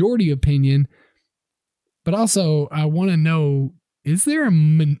on the majority opinion. But also, I want to know, is there a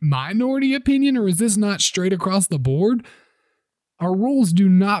minority opinion, or is this not straight across the board? Our rules do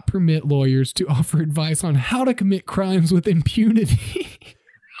not permit lawyers to offer advice on how to commit crimes with impunity.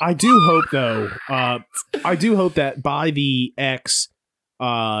 I do hope, though, that by the ex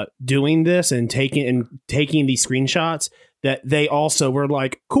doing this and taking these screenshots, that they also were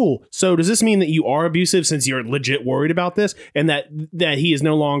like, cool, so does this mean that you are abusive since you're legit worried about this, and that he is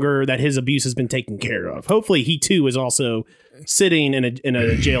no longer, that his abuse has been taken care of? Hopefully he too is also sitting in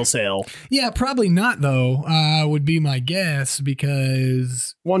a jail cell. Yeah, probably not though, would be my guess,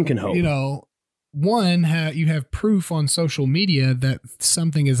 because one can hope. You know, you have proof on social media that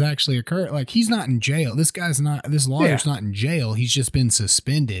something has actually occurred. Like, he's not in jail. This lawyer's not in jail. He's just been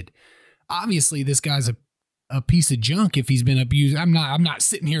suspended. Obviously, this guy's a piece of junk if he's been abused. I'm not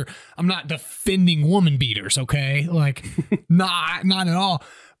sitting here. I'm not defending woman beaters. Okay. Like, not at all.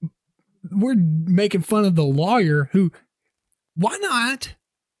 We're making fun of the lawyer who, why not?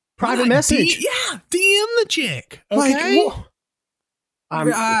 Private message. DM the chick. Okay. Like,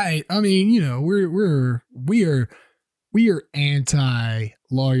 right. I mean, you know, we are anti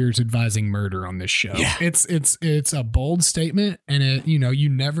lawyers advising murder on this show. Yeah. It's a bold statement, and you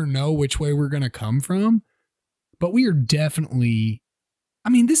never know which way we're going to come from. But we are definitely, I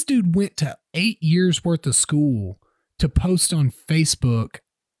mean, this dude went to 8 years worth of school to post on Facebook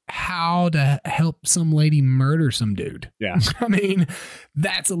how to help some lady murder some dude. Yeah. I mean,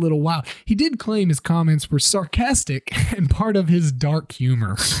 that's a little wild. He did claim his comments were sarcastic and part of his dark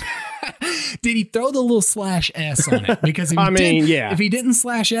humor. Did he throw the little /S on it? Because if he didn't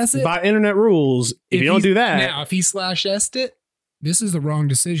 /S it, by internet rules, if you don't do that. Now, if he /S'd it, this is the wrong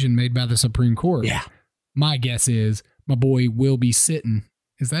decision made by the Supreme Court. Yeah. My guess is my boy will be sitting.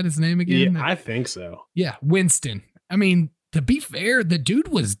 Is that his name again? Yeah, I think so. Yeah, Winston. I mean, to be fair, the dude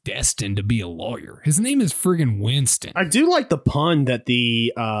was destined to be a lawyer. His name is friggin' Winston. I do like the pun that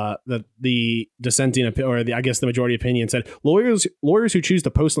the dissenting the majority opinion said. Lawyers who choose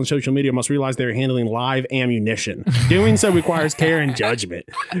to post on social media must realize they're handling live ammunition. Doing so requires care and judgment.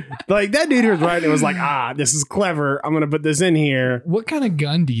 Like, that dude was right. It was like, this is clever. I'm gonna put this in here. What kind of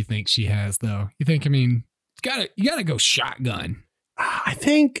gun do you think she has, though? You think? I mean, you gotta go shotgun. I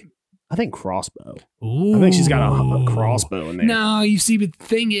think crossbow. Ooh. I think she's got a crossbow in there. No, you see, but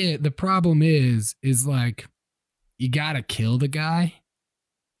the problem is like, you gotta kill the guy.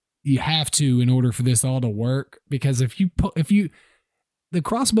 You have to in order for this all to work, because the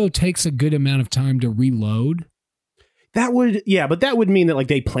crossbow takes a good amount of time to reload. That would mean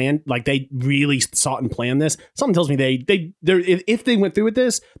that they really sought and planned this. Something tells me if they went through with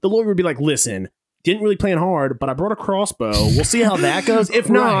this, the lawyer would be like, listen, didn't really plan hard, but I brought a crossbow. We'll see how that goes. If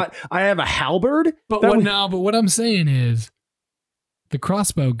not, I have a halberd. But what I'm saying is, the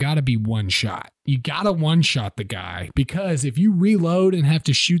crossbow got to be one shot. You got to one shot the guy, because if you reload and have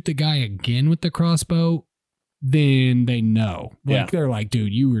to shoot the guy again with the crossbow, then they know. They're like,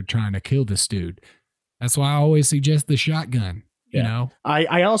 dude, you were trying to kill this dude. That's why I always suggest the shotgun. You know,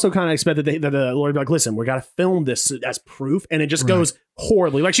 I also kind of expect that the lawyer would be like, listen, we got to film this as proof. And it just goes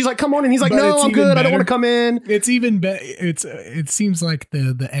horribly. Like, she's like, come on. And he's like, no, I'm good. Better. I don't want to come in. It's even better. It seems like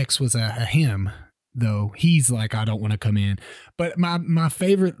the ex was a him, though. He's like, I don't want to come in. But my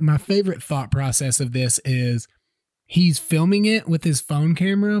favorite thought process of this is, he's filming it with his phone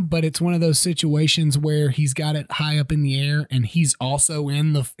camera, but it's one of those situations where he's got it high up in the air and he's also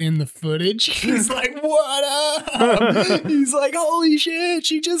in the footage. He's like, what up? He's like, holy shit,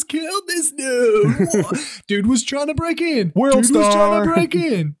 she just killed this dude. Dude was trying to break in. Dude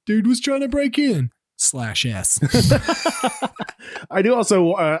was trying to break in. /S. I do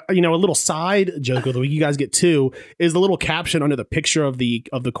also, a little side joke of the week, you guys get too, is the little caption under the picture of the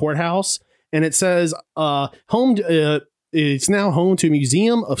courthouse. And it says, it's now home to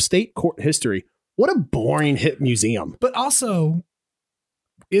Museum of State Court History. What a boring hip museum. But also,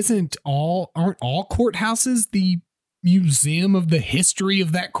 aren't all courthouses the museum of the history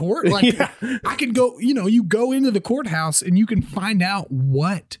of that court? Like, I could go, you go into the courthouse and you can find out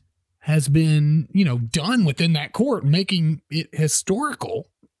what has been, done within that court, making it historical.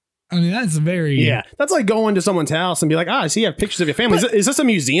 I mean, that's very... Yeah, that's like going to someone's house and be like, I see you have pictures of your family. Is this a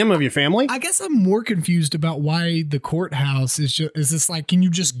museum of your family? I guess I'm more confused about why the courthouse is this like, can you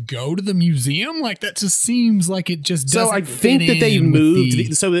just go to the museum? Like, that just seems like it just doesn't So I think that they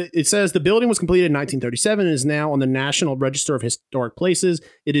moved. So it says the building was completed in 1937 and is now on the National Register of Historic Places.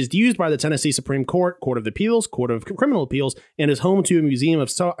 It is used by the Tennessee Supreme Court, Court of Appeals, Court of Criminal Appeals, and is home to a museum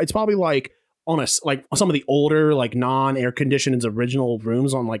of... So it's probably like on like some of the older, like non-air conditioned original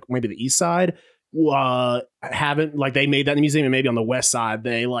rooms on like maybe the east side haven't, like, they made that in the museum, and maybe on the west side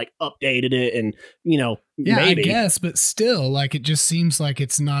they like updated it, and maybe. I guess, but still, like, it just seems like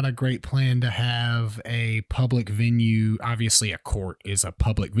it's not a great plan to have a public venue. Obviously a court is a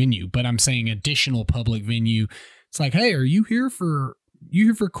public venue, but I'm saying additional public venue. It's like, hey, are you here for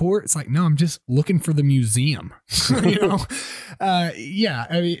court? It's like, no, I'm just looking for the museum. Yeah.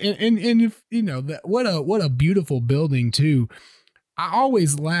 I mean, and if that, what a beautiful building too. I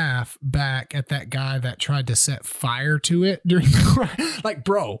always laugh back at that guy that tried to set fire to it during like,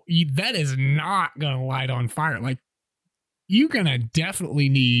 bro, that is not gonna light on fire. Like, you're gonna definitely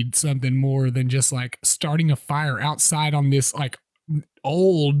need something more than just like starting a fire outside on this like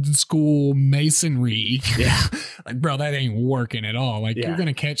old school masonry. Yeah. Like, bro, that ain't working at all. Like, Yeah. you're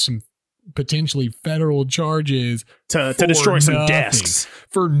gonna catch some potentially federal charges to destroy some desks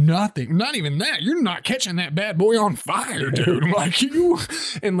for nothing. Not even that. You're not catching that bad boy on fire, dude. Like,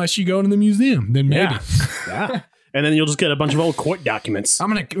 unless you go to the museum, then maybe. Yeah. And then you'll just get a bunch of old court documents.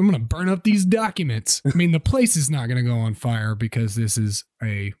 I'm gonna burn up these documents. I mean, the place is not gonna go on fire because this is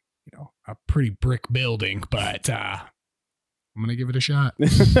a pretty brick building, but I'm going to give it a shot.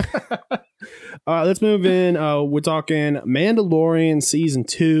 Let's move in. We're talking Mandalorian season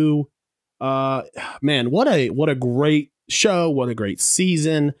 2. Man, what a great show. What a great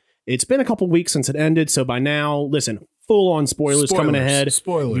season. It's been a couple weeks since it ended. So by now, listen, full on spoilers coming ahead.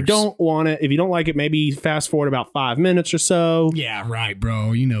 Spoilers. If you don't want it, if you don't like it, maybe fast forward about 5 minutes or so. Yeah, right,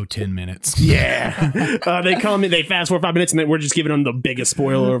 bro. 10 minutes. Yeah. They fast forward 5 minutes, and then we're just giving them the biggest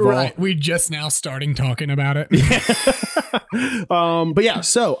spoiler of all. Right. We just now starting talking about it. But yeah,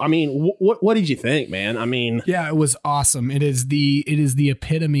 so I mean, what did you think, man? I mean, yeah, it was awesome. It is the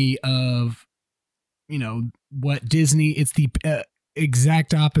epitome of, what Disney. It's the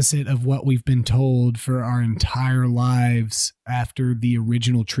exact opposite of what we've been told for our entire lives after the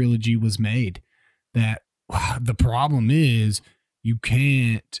original trilogy was made. That the problem is you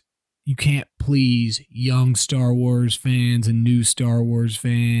can't please young Star Wars fans and new Star Wars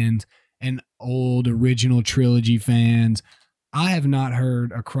fans and old original trilogy fans. I have not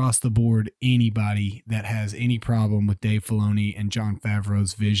heard across the board anybody that has any problem with Dave Filoni and Jon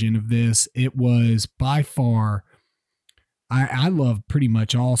Favreau's vision of this. It was by far, I love pretty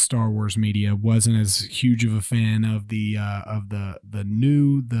much all Star Wars media. Wasn't as huge of a fan of the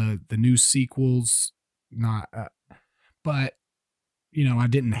new sequels, but I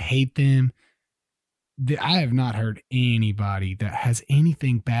didn't hate them. I have not heard anybody that has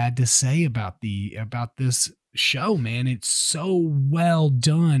anything bad to say about this show, man. It's so well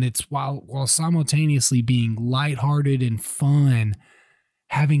done. It's while simultaneously being lighthearted and fun,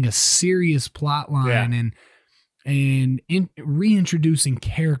 having a serious plot line and reintroducing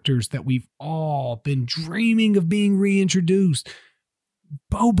characters that we've all been dreaming of being reintroduced.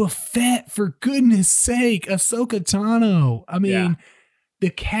 Boba Fett, for goodness sake, Ahsoka Tano. I mean, the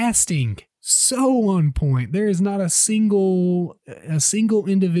casting so on point. There is not a single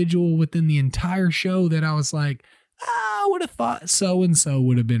individual within the entire show that I was like, I would have thought so and so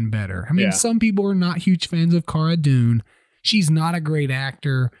would have been better. I mean, some people are not huge fans of Cara Dune. She's not a great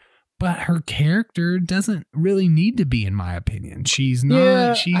actor, but her character doesn't really need to be, in my opinion. She's not.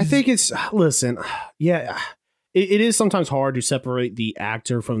 Yeah, I think it's, listen, yeah. It is sometimes hard to separate the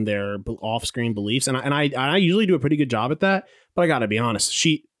actor from their off-screen beliefs, and I usually do a pretty good job at that. But I got to be honest,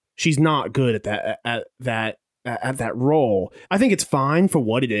 she's not good at that role. I think it's fine for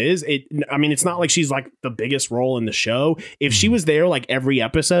what it is. It's not like she's like the biggest role in the show. If she was there like every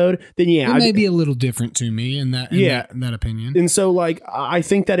episode, then it may be a little different to me in that opinion. And so like I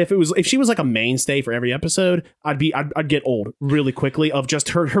think that if she was like a mainstay for every episode, I'd get old really quickly of just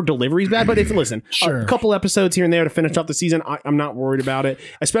her delivery's bad. But a couple episodes here and there to finish up the season, I'm not worried about it.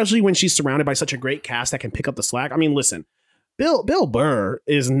 Especially when she's surrounded by such a great cast that can pick up the slack. I mean, listen. Bill Burr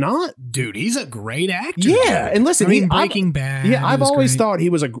is not... Dude, he's a great actor. Yeah, and listen... Breaking Bad... Yeah, I've always thought he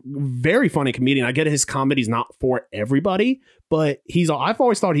was a very funny comedian. I get his comedy's not for everybody, but I've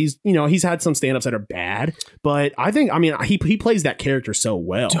always thought he's had some stand-ups that are bad, but he plays that character so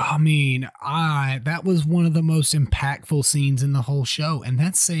well. That was one of the most impactful scenes in the whole show, and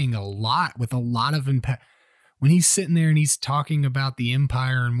that's saying a lot with a lot of impact. when he's sitting there and he's talking about the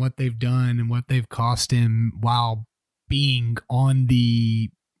Empire and what they've done and what they've cost him while being on the,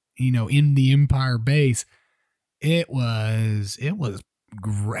 in the Empire base, it was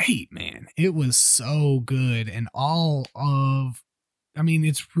great, man. It was so good. And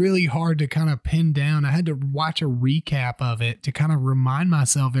it's really hard to kind of pin down. I had to watch a recap of it to kind of remind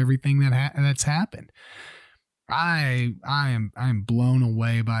myself everything that's happened. I am blown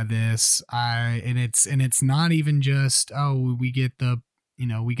away by this. And it's not even just, we get the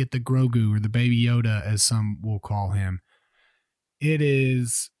Grogu or the Baby Yoda, as some will call him. It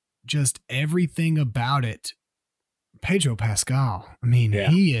is just everything about it. Pedro Pascal. I mean,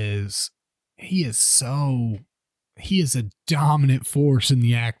 he is a dominant force in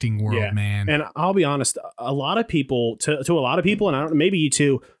the acting world, man. And I'll be honest, a lot of people, to a lot of people, and I don't know, maybe you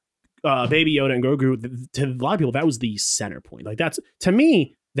too, Baby Yoda and Grogu, to a lot of people, that was the center point. Like that's, to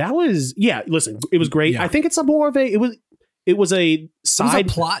me, that was, listen, it was great. Yeah. I think it's a more of a, it was a side it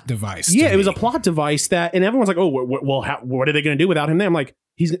was a plot device. Yeah, it was a plot device that, and everyone's like, oh, well, what are they going to do without him there? I'm like,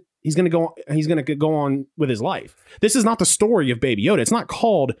 he's going to go on with his life. This is not the story of Baby Yoda. It's not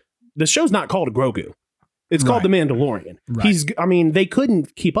called, the show's not called Grogu. It's called The Mandalorian. Right. They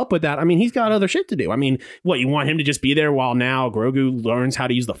couldn't keep up with that. I mean, he's got other shit to do. I mean, what, you want him to just be there while now Grogu learns how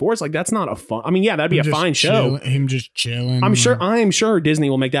to use the Force? Like, that's not a fun, that'd be a fine show. Him just chilling. I'm sure Disney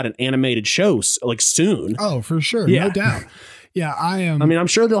will make that an animated show, like, soon. Oh, for sure. Yeah. No doubt. Yeah, I'm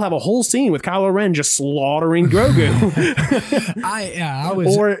sure they'll have a whole scene with Kylo Ren just slaughtering Grogu.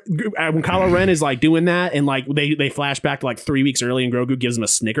 Or when Kylo Ren is like doing that, and like they flash back to like 3 weeks early, and Grogu gives him a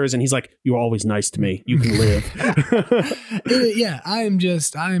Snickers, and he's like, "You're always nice to me. You can live." I am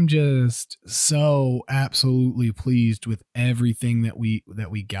just so absolutely pleased with everything that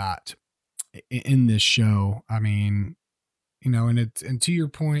we got in this show. I mean, and to your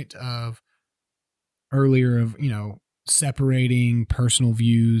point of earlier of separating personal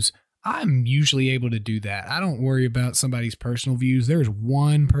views, I'm usually able to do that. I don't worry about somebody's personal views. There's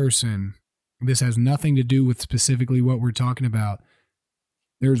one person, this has nothing to do with specifically what we're talking about.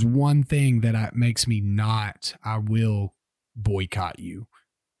 There's one thing that makes me I will boycott you.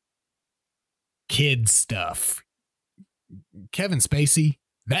 Kid stuff. Kevin Spacey,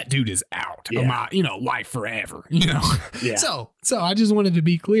 that dude is out of my, life forever, Yeah. So I just wanted to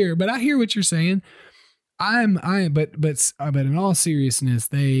be clear, but I hear what you're saying. But in all seriousness,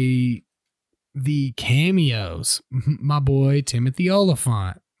 the cameos, my boy Timothy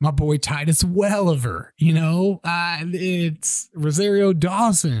Olyphant, my boy Titus Welliver, it's Rosario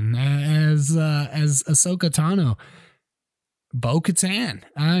Dawson as Ahsoka Tano, Bo-Katan.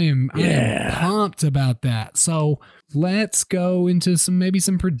 I am pumped about that. So let's go into maybe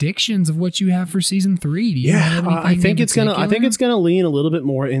some predictions of what you have for season 3. Do you have I think it's gonna lean a little bit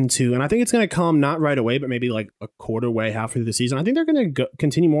more into, and I think it's gonna come not right away, but maybe like a quarter way, half through the season. I think they're gonna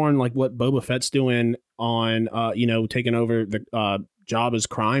continue more on like what Boba Fett's doing on, taking over the Jabba's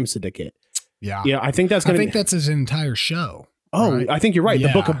crime syndicate. Yeah, I think that's his entire show. Oh, right? I think you're right. Yeah.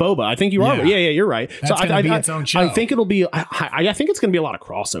 The Book of Boba. I think you are. Yeah, you're right. That's gonna be its own show. I think it'll be. I think it's going to be a lot of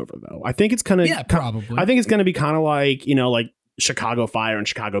crossover, though. I think it's kind of. Yeah, probably. I think it's going to be kind of like like Chicago Fire and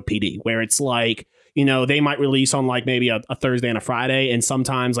Chicago PD, where it's like they might release on like maybe a Thursday and a Friday, and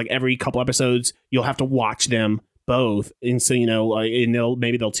sometimes like every couple episodes you'll have to watch them both, and so and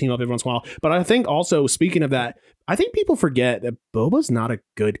they'll team up every once in a while. But I think also, speaking of that, I think people forget that Boba's not a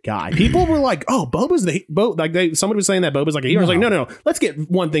good guy. People were like, "Oh, Boba's somebody was saying that Boba's like a hero." I was like, no. Let's get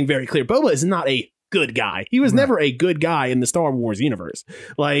one thing very clear: Boba is not a good guy. He was never a good guy in the Star Wars universe.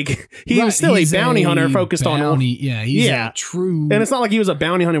 Like he was still a bounty hunter focused on. He's a true. And it's not like he was a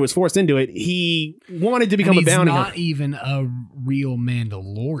bounty hunter who was forced into it. He wanted to become a bounty hunter. He's not even a real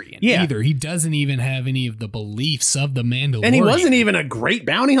Mandalorian either. He doesn't even have any of the beliefs of the Mandalorian. And he wasn't even a great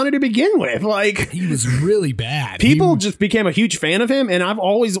bounty hunter to begin with. Like he was really bad. People just became a huge fan of him, and I've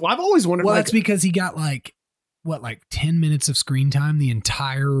always wondered. Well, that's because he got like 10 minutes of screen time the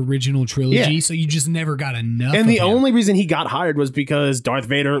entire original trilogy, so you just never got enough. And the only reason he got hired was because Darth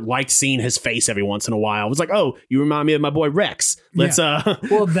Vader liked seeing his face every once in a while. It was like, "Oh, you remind me of my boy Rex. Let's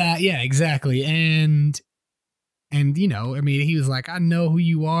exactly." And he was like, "I know who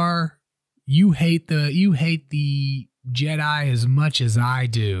you are. You hate the Jedi as much as I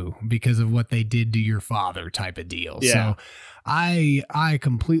do because of what they did to your father," type of deal. Yeah. So I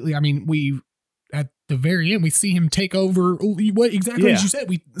completely, at the very end, we see him take over what exactly as you said.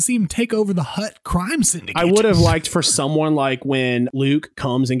 We see him take over the Hutt crime syndicate. I would have liked for someone like when Luke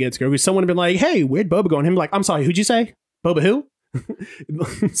comes and gets Grogu, someone would have been like, "Hey, where'd Boba go?" And him like, "I'm sorry, who'd you say? Boba who?"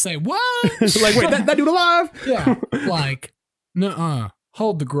 Say what? Like, wait, that dude alive? Yeah. Like, nuh-uh.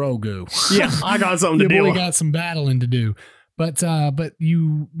 hold the Grogu. Yeah, I got something to Your do. boy got some battling to do. But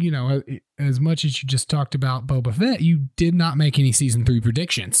you know, as much as you just talked about Boba Fett, you did not make any season 3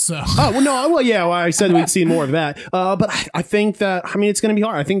 predictions. So I said we'd see more of that. But I think that, I mean, it's going to be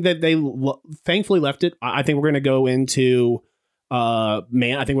hard. I think that they thankfully left it. I think we're going to go into I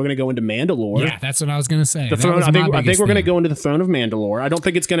think we're going to go into Mandalore. Yeah, that's what I was going to say. The throne. I think we're going to go into the throne of Mandalore. I don't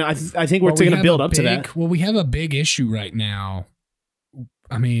think it's going to. I think we're going to build up to that. Well, we have a big issue right now.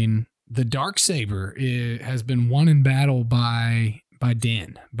 I mean, the Darksaber has been won in battle by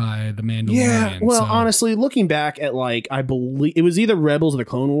Din, by the Mandalorian. Yeah, well, honestly, looking back at, like, I believe it was either Rebels or the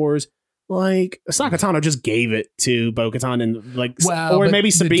Clone Wars. Like, Ahsoka Tano just gave it to Bo-Katan, and like, or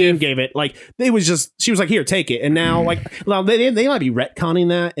maybe Sabine gave it. Like, she was like, here, take it. And now, like, well, they might be retconning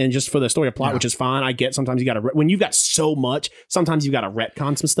that, and just for the story of plot, which is fine. I get sometimes you got to, when you've got so much, sometimes you got to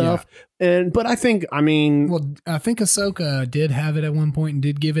retcon some stuff. Yeah. But I think Ahsoka did have it at one point and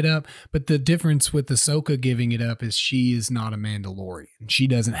did give it up. But the difference with Ahsoka giving it up is she is not a Mandalorian. She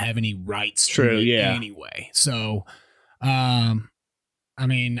doesn't have any rights to it anyway. So, I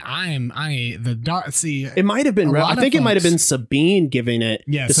mean, it might have been. I think it might have been Sabine giving it.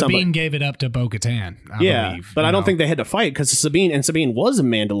 Yeah, to Sabine somebody. Gave it up to Bo-Katan. I believe, but I don't think they had to fight because Sabine was a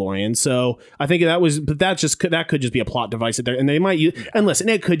Mandalorian. So I think that could just be a plot device there, and they might use. Yeah. And listen,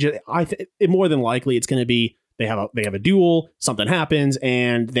 it could just. More than likely, it's going to be they have a duel. Something happens,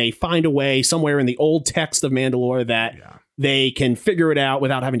 and they find a way somewhere in the old text of Mandalore that they can figure it out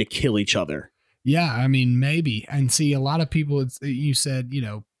without having to kill each other. Yeah, I mean, maybe. And see, a lot of people, you said, you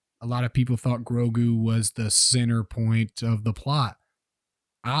know, a lot of people thought Grogu was the center point of the plot.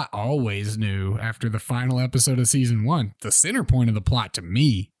 I always knew after the final episode of season 1, the center point of the plot to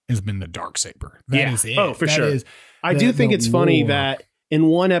me has been the Darksaber. That is it. Oh, for sure. I do think it's funny that in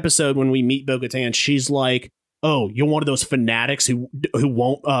one episode when we meet Bo-Katan, she's like, oh, you're one of those fanatics who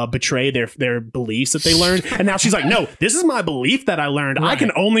won't betray their beliefs that they learned. And now she's like, no, this is my belief that I learned. Right. I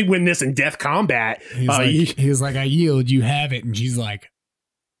can only win this in death combat. He's like, I yield, you have it. And he's like,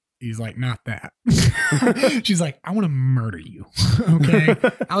 not that. She's like, I want to murder you. Okay.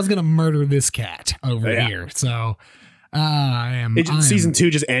 I was going to murder this cat over here. So season 2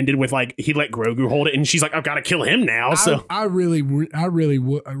 just ended with like he let Grogu hold it, and she's like, I've got to kill him now. So I really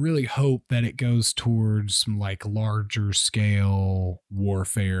hope that it goes towards some like larger scale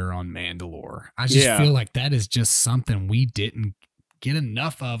warfare on Mandalore. I just feel like that is just something we didn't get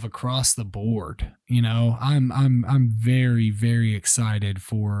enough of across the board. You know, I'm very, very excited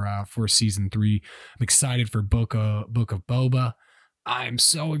for season 3. I'm excited for Book of Boba. I'm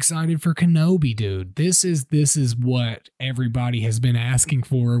so excited for Kenobi, dude. This is what everybody has been asking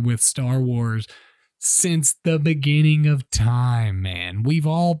for with Star Wars since the beginning of time, man. We've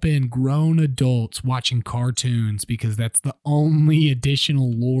all been grown adults watching cartoons because that's the only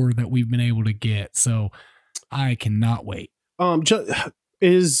additional lore that we've been able to get. So I cannot wait.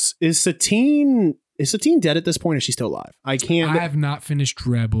 Is Satine dead at this point? Or is she still alive? I have not finished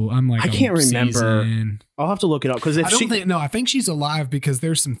Rebel. I can't remember. I'll have to look it up because I think she's alive because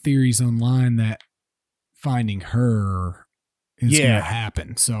there's some theories online that finding her is going to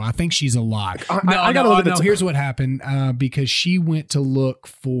happen. So I think she's alive. I gotta look at here's what happened. Because she went to look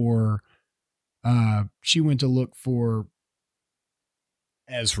for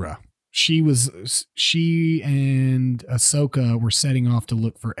Ezra. She and Ahsoka were setting off to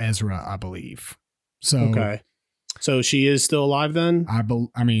look for Ezra, I believe. So okay, so she is still alive then. I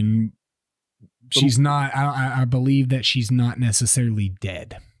mean, she's not. I believe that she's not necessarily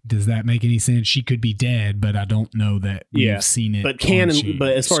dead. Does that make any sense? She could be dead, but I don't know that we've seen it. But canon.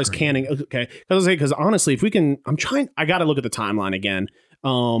 But as far as canning, okay. Because honestly, if we can, I got to look at the timeline again.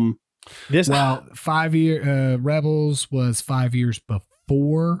 5 year Rebels was 5 years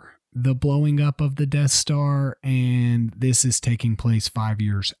before the blowing up of the Death Star, and this is taking place 5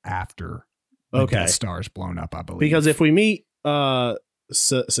 years after. Death Star's blown up, I believe. Because if we meet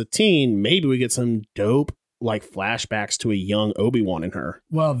Satine, maybe we get some dope like flashbacks to a young Obi-Wan in her.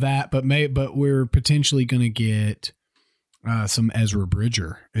 Well, but we're potentially going to get some Ezra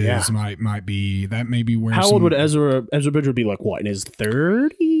Bridger. Might be where. How old would Ezra Bridger be? Like what, in his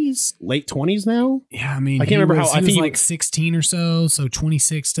 30s, late 20s now? Yeah, I mean, I can't remember how. I think he was like 16 or so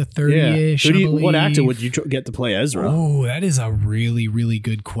 26 to 30ish. Yeah. What actor would you get to play Ezra? Oh, that is a really, really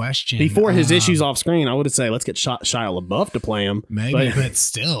good question. Before his issues off screen, I would say let's get Shia LaBeouf to play him. Maybe, but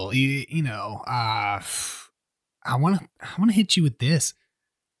still, you know, I want to hit you with this.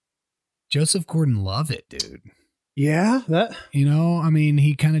 Joseph Gordon-Levitt, dude. Yeah, that, you know, I mean,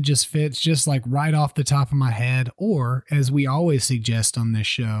 he kind of just fits just like right off the top of my head. Or, as we always suggest on this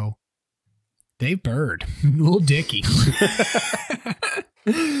show, Dave Bird, Little Dicky.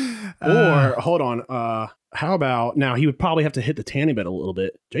 Or hold on, how about now? He would probably have to hit the tanning bed a little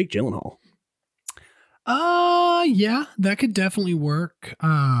bit. Jake Gyllenhaal. Yeah, that could definitely work.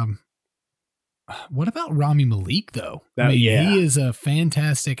 What about Rami Malek though? He is a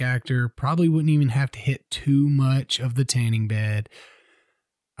fantastic actor. Probably wouldn't even have to hit too much of the tanning bed.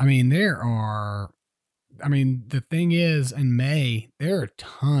 I mean, the thing is, in May, there are a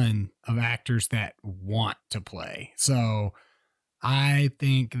ton of actors that want to play. So I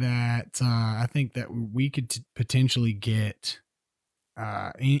think that we could potentially get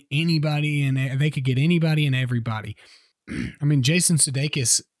anybody, and they could get anybody and everybody. I mean, Jason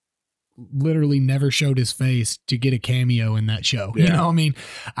Sudeikis literally never showed his face to get a cameo in that show. Yeah. You know, I mean,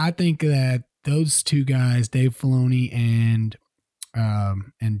 I think that those two guys, Dave Filoni and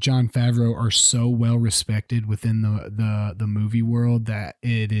Jon Favreau, are so well respected within the movie world that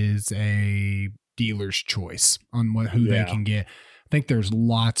it is a dealer's choice on who they can get. I think there's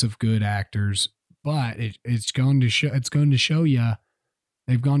lots of good actors, but it's going to show you.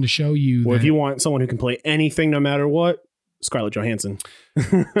 They've gone to show you. Well, if you want someone who can play anything, no matter what, Scarlett Johansson.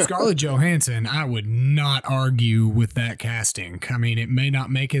 Scarlett Johansson, I would not argue with that casting. I mean, it may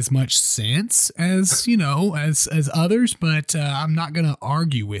not make as much sense as, as others, but I'm not going to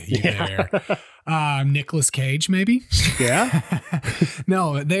argue with you there. Nicolas Cage, maybe. Yeah.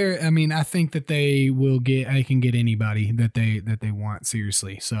 No, I think that they can get anybody that they want,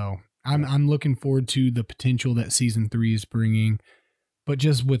 seriously. So I'm looking forward to the potential that season 3 is bringing, but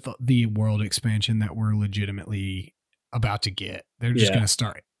just with the world expansion that we're legitimately about to get. They're just going to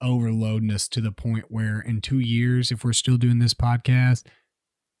start overloading us to the point where in 2 years, if we're still doing this podcast,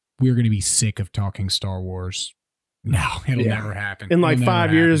 we're going to be sick of talking Star Wars. No, it'll never happen. In like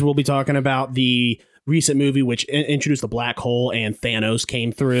 5 years, we'll be talking about the recent movie which introduced the black hole, and Thanos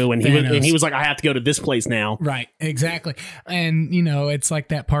came through, and he was like, I have to go to this place now. Right, exactly. And it's like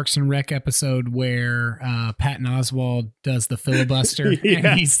that Parks and Rec episode where Patton Oswalt does the filibuster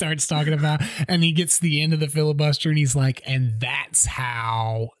and he starts talking about, and he gets to the end of the filibuster and he's like, and that's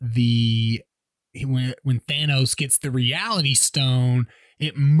how when Thanos gets the reality stone,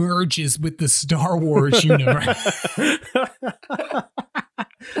 it merges with the Star Wars universe.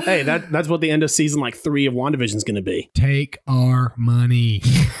 Hey, that's what the end of season 3 of WandaVision is going to be. Take our money.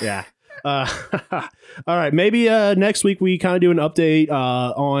 Yeah. All right. Maybe next week we kind of do an update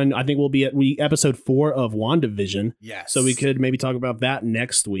on, I think we'll be at episode 4 of WandaVision. Yes. So we could maybe talk about that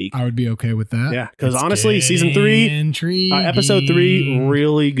next week. I would be okay with that. Yeah. Because honestly, season 3, episode 3,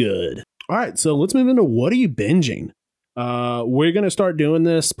 really good. All right. So let's move into what are you binging? We're going to start doing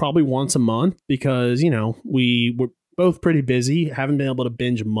this probably once a month because, we're both pretty busy. Haven't been able to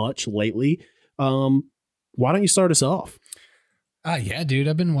binge much lately. Why don't you start us off? Yeah, dude.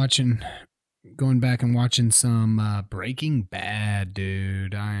 I've been going back and watching some Breaking Bad,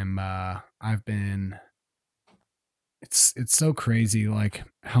 dude. It's so crazy, like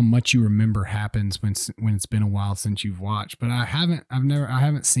how much you remember happens when it's been a while since you've watched. But I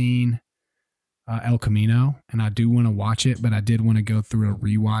haven't seen El Camino, and I do want to watch it, but I did want to go through a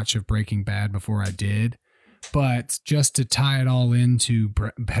rewatch of Breaking Bad before I did. But just to tie it all into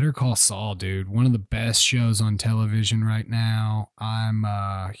Better Call Saul, dude, one of the best shows on television right now. I'm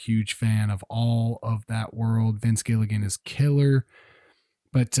a huge fan of all of that world. Vince Gilligan is killer.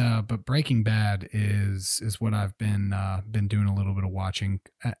 But Breaking Bad is what I've been doing a little bit of watching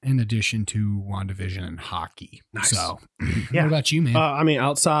in addition to WandaVision and hockey. Nice. So, Yeah. What about you, man?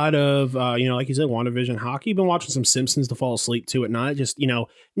 Outside of like you said, WandaVision, hockey, been watching some Simpsons to fall asleep to at night. Just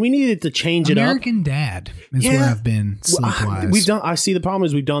we needed to change it up. American Dad is where I've been sleep-wise. I see the problem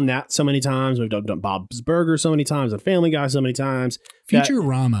is we've done that so many times. We've done Bob's Burger so many times and Family Guy so many times.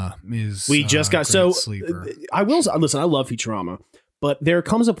 Futurama is we just got so sleeper. I will listen. I love Futurama. But there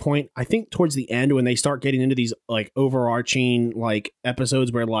comes a point, I think, towards the end when they start getting into these overarching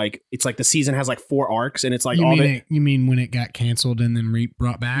episodes where it's like the season has 4 arcs and it's like you mean when it got canceled and then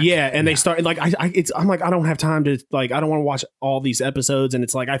brought back? Yeah, and they start I'm like I don't have time to I don't want to watch all these episodes, and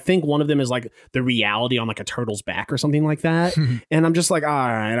it's I think one of them is the reality on a turtle's back or something like that, and I'm just all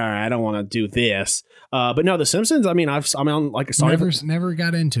right, I don't want to do this. But no, The Simpsons. I mean, I'm on never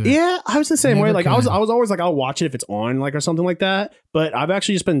got into it. Yeah, I was the same way. Never I was always I'll watch it if it's on or something like that. But I've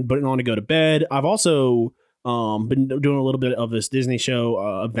actually just been putting on to go to bed. I've also Been doing a little bit of this Disney show,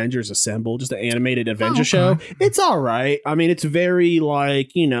 Avengers Assemble, just an animated adventure show. It's all right. I mean, it's very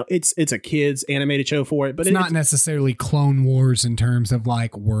like, it's a kid's animated show for it, but it's not necessarily Clone Wars in terms of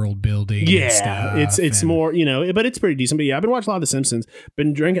like world building. Yeah, and stuff it's more, but it's pretty decent. But yeah, I've been watching a lot of The Simpsons.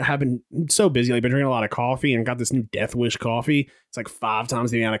 Have been so busy. I've been drinking a lot of coffee and got this new Death Wish coffee. It's like 5 times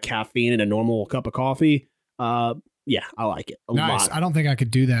the amount of caffeine in a normal cup of coffee. Yeah, I like it a lot. I don't think I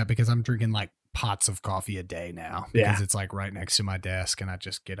could do that because I'm drinking like pots of coffee a day now because it's like right next to my desk and I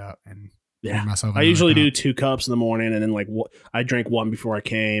just get up and pour myself. I usually do 2 cups in the morning and then like I drank 1 before I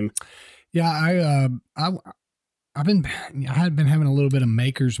came. Yeah, I had been having a little bit of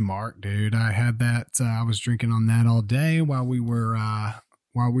Maker's Mark, dude. I had that. I was drinking on that all day while we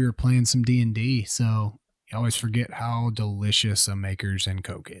were playing some D&D. So you always forget how delicious a Maker's and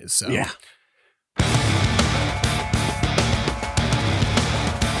Coke is. So yeah.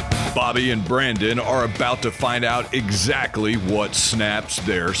 Bobby and Brandon are about to find out exactly what snaps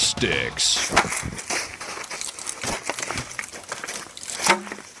their sticks.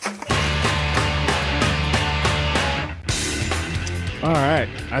 All right.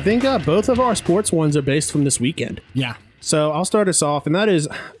 I think both of our sports ones are based from this weekend. Yeah. So I'll start us off, and that is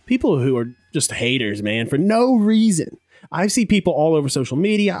people who are just haters, man, for no reason. I see people all over social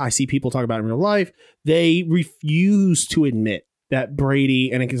media. I see people talk about it in real life. They refuse to admit that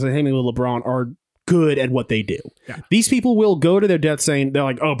Brady and it's the same thing with LeBron are good at what they do. Yeah. These people will go to their death saying they're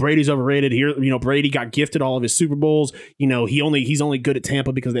like, "Oh, Brady's overrated." Here, Brady got gifted all of his Super Bowls. He's only good at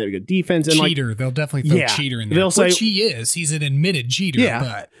Tampa because they have a good defense. And cheater, they'll definitely throw cheater in there. They'll say he is. He's an admitted cheater.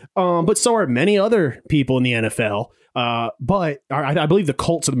 Yeah, but so are many other people in the NFL. But I believe the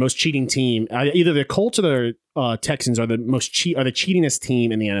Colts are the most cheating team. Either the Colts or the Texans are the most are the cheatingest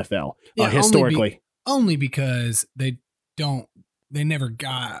team in the NFL historically. Only because the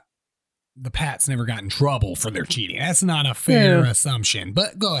Pats never got in trouble for their cheating. That's not a fair assumption,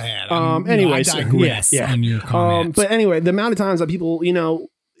 but go ahead. Anyways, I digress on your comments. But anyway, the amount of times that people,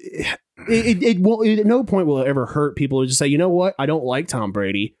 it won't, at no point will it ever hurt people to just say, you know what? I don't like Tom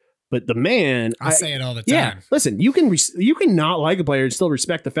Brady, but the man, I say it all the time. Yeah, listen, you can not like a player and still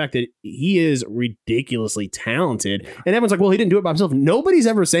respect the fact that he is ridiculously talented. And everyone's like, well, he didn't do it by himself. Nobody's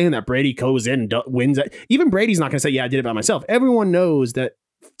ever saying that Brady goes in and wins it. Even Brady's not going to say, yeah, I did it by myself. Everyone knows that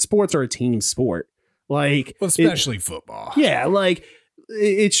sports are a team sport. Especially football. Yeah,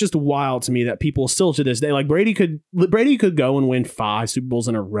 it's just wild to me that people still to this day, like Brady could go and win 5 Super Bowls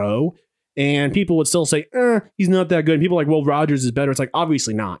in a row, and people would still say, he's not that good. And people are like, well, Rodgers is better. It's like,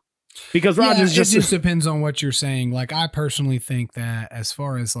 obviously not. Because Rodgers it just depends on what you're saying. Like, I personally think that as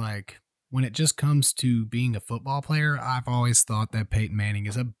far as like when it just comes to being a football player, I've always thought that Peyton Manning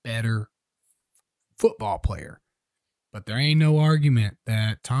is a better football player. But there ain't no argument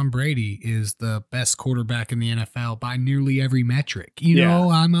that Tom Brady is the best quarterback in the NFL by nearly every metric.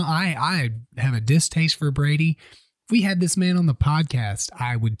 I have a distaste for Brady. If we had this man on the podcast,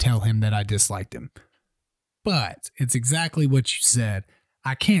 I would tell him that I disliked him. But it's exactly what you said.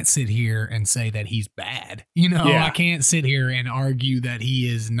 I can't sit here and say that he's bad. I can't sit here and argue that he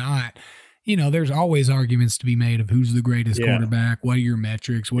is not. There's always arguments to be made of who's the greatest quarterback. What are your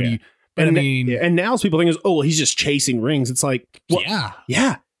metrics? What do you... But and now people think he's just chasing rings. It's like,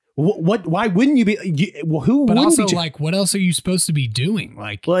 yeah. What? Why wouldn't you be? Who? But wouldn't also, be what else are you supposed to be doing?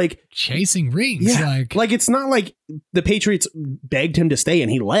 Like chasing rings. Yeah. Like it's not like the Patriots begged him to stay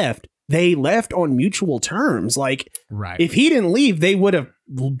and he left. They left on mutual terms. Like, right. If he didn't leave, they would have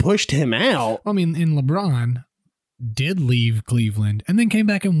pushed him out. I mean, in LeBron did leave Cleveland and then came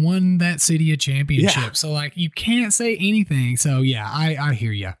back and won that city a championship. Yeah. So you can't say anything. So I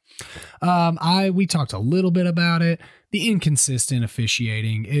hear you. We talked a little bit about it. The inconsistent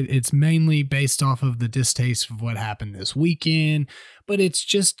officiating. It's mainly based off of the distaste of what happened this weekend, but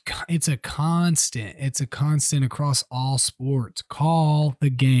it's a constant. It's a constant across all sports. Call the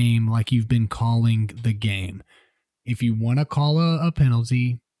game like you've been calling the game. If you want to call a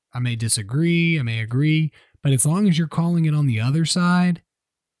penalty, I may disagree, I may agree, but as long as you're calling it on the other side,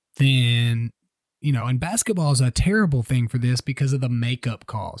 then, and basketball is a terrible thing for this because of the makeup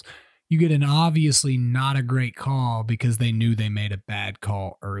calls. You get an obviously not a great call because they knew they made a bad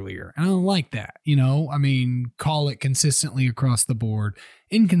call earlier. And I don't like that. Call it consistently across the board.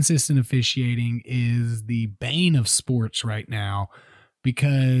 Inconsistent officiating is the bane of sports right now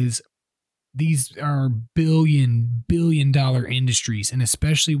because these are billion dollar industries. And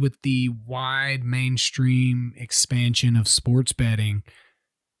especially with the wide mainstream expansion of sports betting,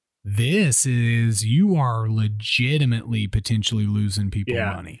 you are legitimately potentially losing people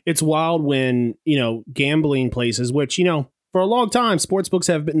money. It's wild when, gambling places, which, for a long time, sportsbooks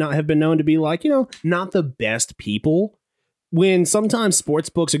have been known to be like, not the best people. When sometimes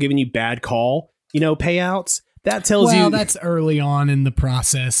sportsbooks are giving you bad call, payouts, that tells you. Well, that's early on in the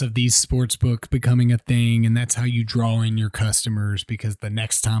process of these sportsbooks becoming a thing, and that's how you draw in your customers, because the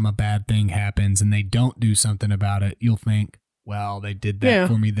next time a bad thing happens and they don't do something about it, you'll think, well, they did that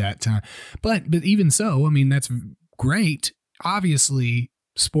for me that time. But even so, I mean, that's great. Obviously,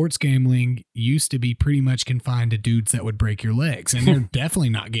 sports gambling used to be pretty much confined to dudes that would break your legs, and they're definitely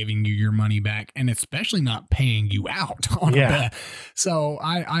not giving you your money back, and especially not paying you out on a bet. So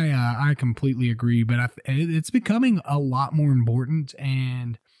I completely agree, but it's becoming a lot more important,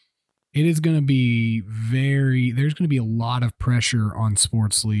 and it is going to be there's going to be a lot of pressure on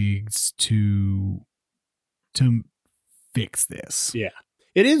sports leagues to fix this. Yeah.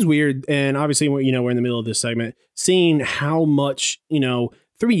 It is weird, and obviously, we're in the middle of this segment, seeing how much,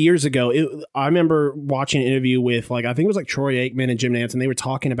 3 years ago, I remember watching an interview with, I think it was Troy Aikman and Jim Nantz, and they were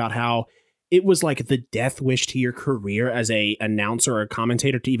talking about how it was like the death wish to your career as a announcer or a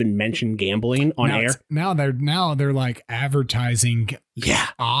commentator to even mention gambling on air. Now they're like advertising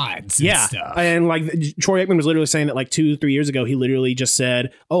odds and stuff. And Troy Aikman was literally saying that 2-3 years ago, he literally just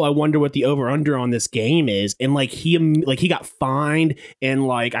said, "Oh, I wonder what the over under on this game is." And he got fined,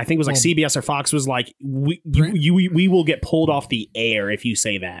 and I think it was CBS or Fox was like, we will get pulled off the air if you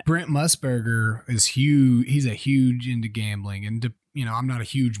say that. Brent Musburger is huge. He's a huge into gambling, and I'm not a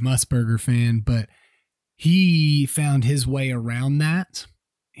huge Musburger fan, but he found his way around that.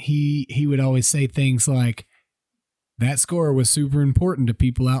 He would always say things like, that score was super important to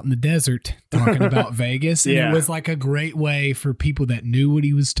people out in the desert, talking about Vegas. And it was a great way for people that knew what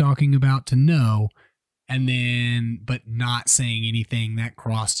he was talking about to know, but not saying anything that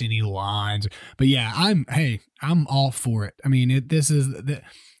crossed any lines. But yeah, I'm all for it. I mean,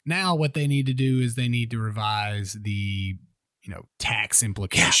 now what they need to do is they need to revise the tax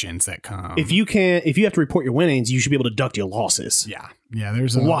implications that come. If you have to report your winnings, you should be able to deduct your losses. Yeah.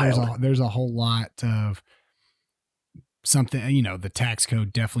 There's a whole lot of something, the tax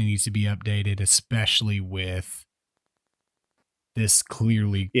code definitely needs to be updated, especially with this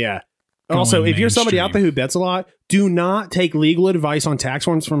clearly. Yeah. Also, if you're somebody out there who bets a lot, do not take legal advice on tax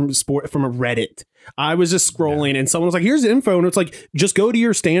forms from a Reddit. I was just scrolling and someone was like, here's the info. And it's just go to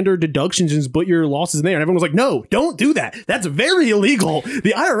your standard deductions and put your losses in there. And everyone was like, no, don't do that. That's very illegal.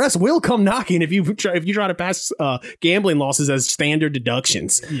 The IRS will come knocking if you try to pass gambling losses as standard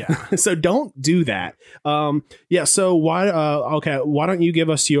deductions. Yeah. So don't do that. So why don't you give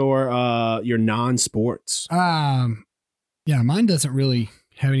us your non-sports? Mine doesn't really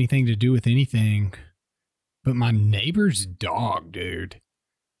have anything to do with anything, but my neighbor's dog, dude.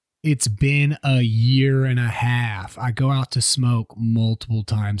 It's been a year and a half. I go out to smoke multiple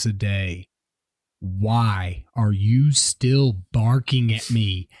times a day. Why are you still barking at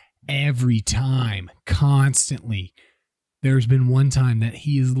me every time, constantly? There's been one time that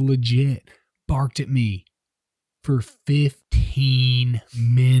he is legit barked at me for 15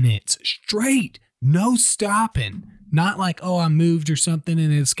 minutes straight. No stopping. Not like, oh, I moved or something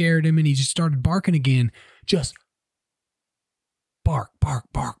and it scared him and he just started barking again. Just bark, bark,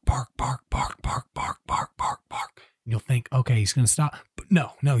 bark, bark, bark, bark, bark, bark, bark, bark, bark. And you'll think, okay, he's going to stop. But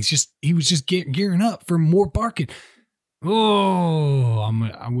no, he was just gearing up for more barking. Oh,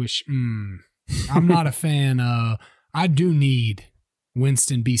 I wish, I'm not a fan. I do need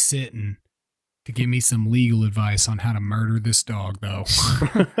Winston B. Sitton to give me some legal advice on how to murder this dog, though.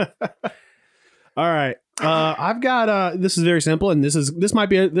 All right. I've got this is very simple, and this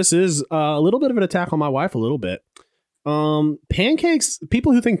is a little bit of an attack on my wife a little bit. Pancakes,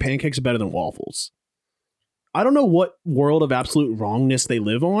 people who think pancakes are better than waffles. I don't know what world of absolute wrongness they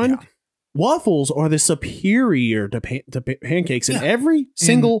live on. Yeah. Waffles are the superior to pancakes in every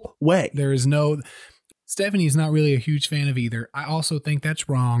single way. There is Stephanie's not really a huge fan of either. I also think that's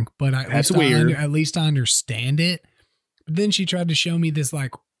wrong, but at least I understand it. But then she tried to show me this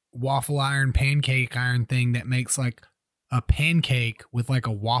waffle iron, pancake iron thing that makes a pancake with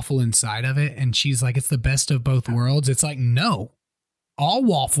a waffle inside of it. And she's like, it's the best of both worlds. It's no, all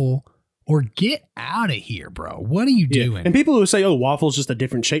waffle or get out of here, bro. What are you doing? And people who say, oh, waffle's just a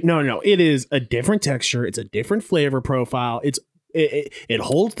different shape. No. It is a different texture. It's a different flavor profile. It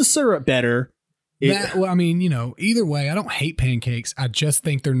holds the syrup better. Either way, I don't hate pancakes. I just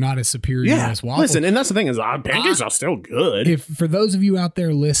think they're not as superior as waffles. Listen, and that's the thing is pancakes are still good. If for those of you out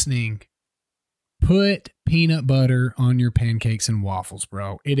there listening, put peanut butter on your pancakes and waffles,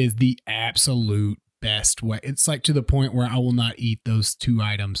 bro. It is the absolute best way. It's to the point where I will not eat those two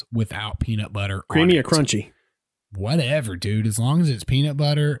items without peanut butter. Creamy or crunchy? Whatever, dude. As long as it's peanut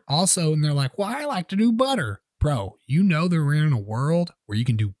butter. Also, and they're like, well, I like to do butter. bro, they're in a world where you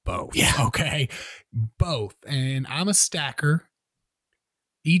can do both. Yeah. Okay. Both. And I'm a stacker.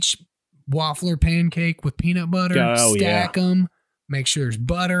 Each waffler pancake with peanut butter, stack them. Make sure there's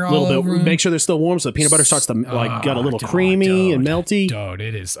butter all over them. Make sure they're still warm so the peanut butter starts to get a little creamy and melty. Dude,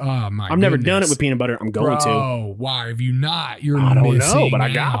 it is. Oh my! I've never done it with peanut butter. I'm going to. Oh, why have you not? I don't know, but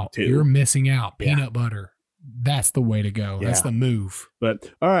I got to. You're missing out. Peanut butter. That's the way to go. Yeah. That's the move.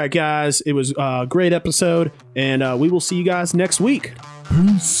 But all right, guys, it was a great episode, and we will see you guys next week.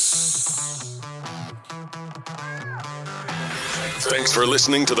 Peace. Thanks for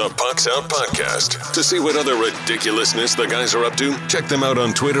listening to the Pucks Out Podcast. To see what other ridiculousness the guys are up to, check them out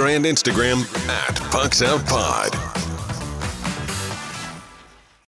on Twitter and Instagram @PucksOutPod.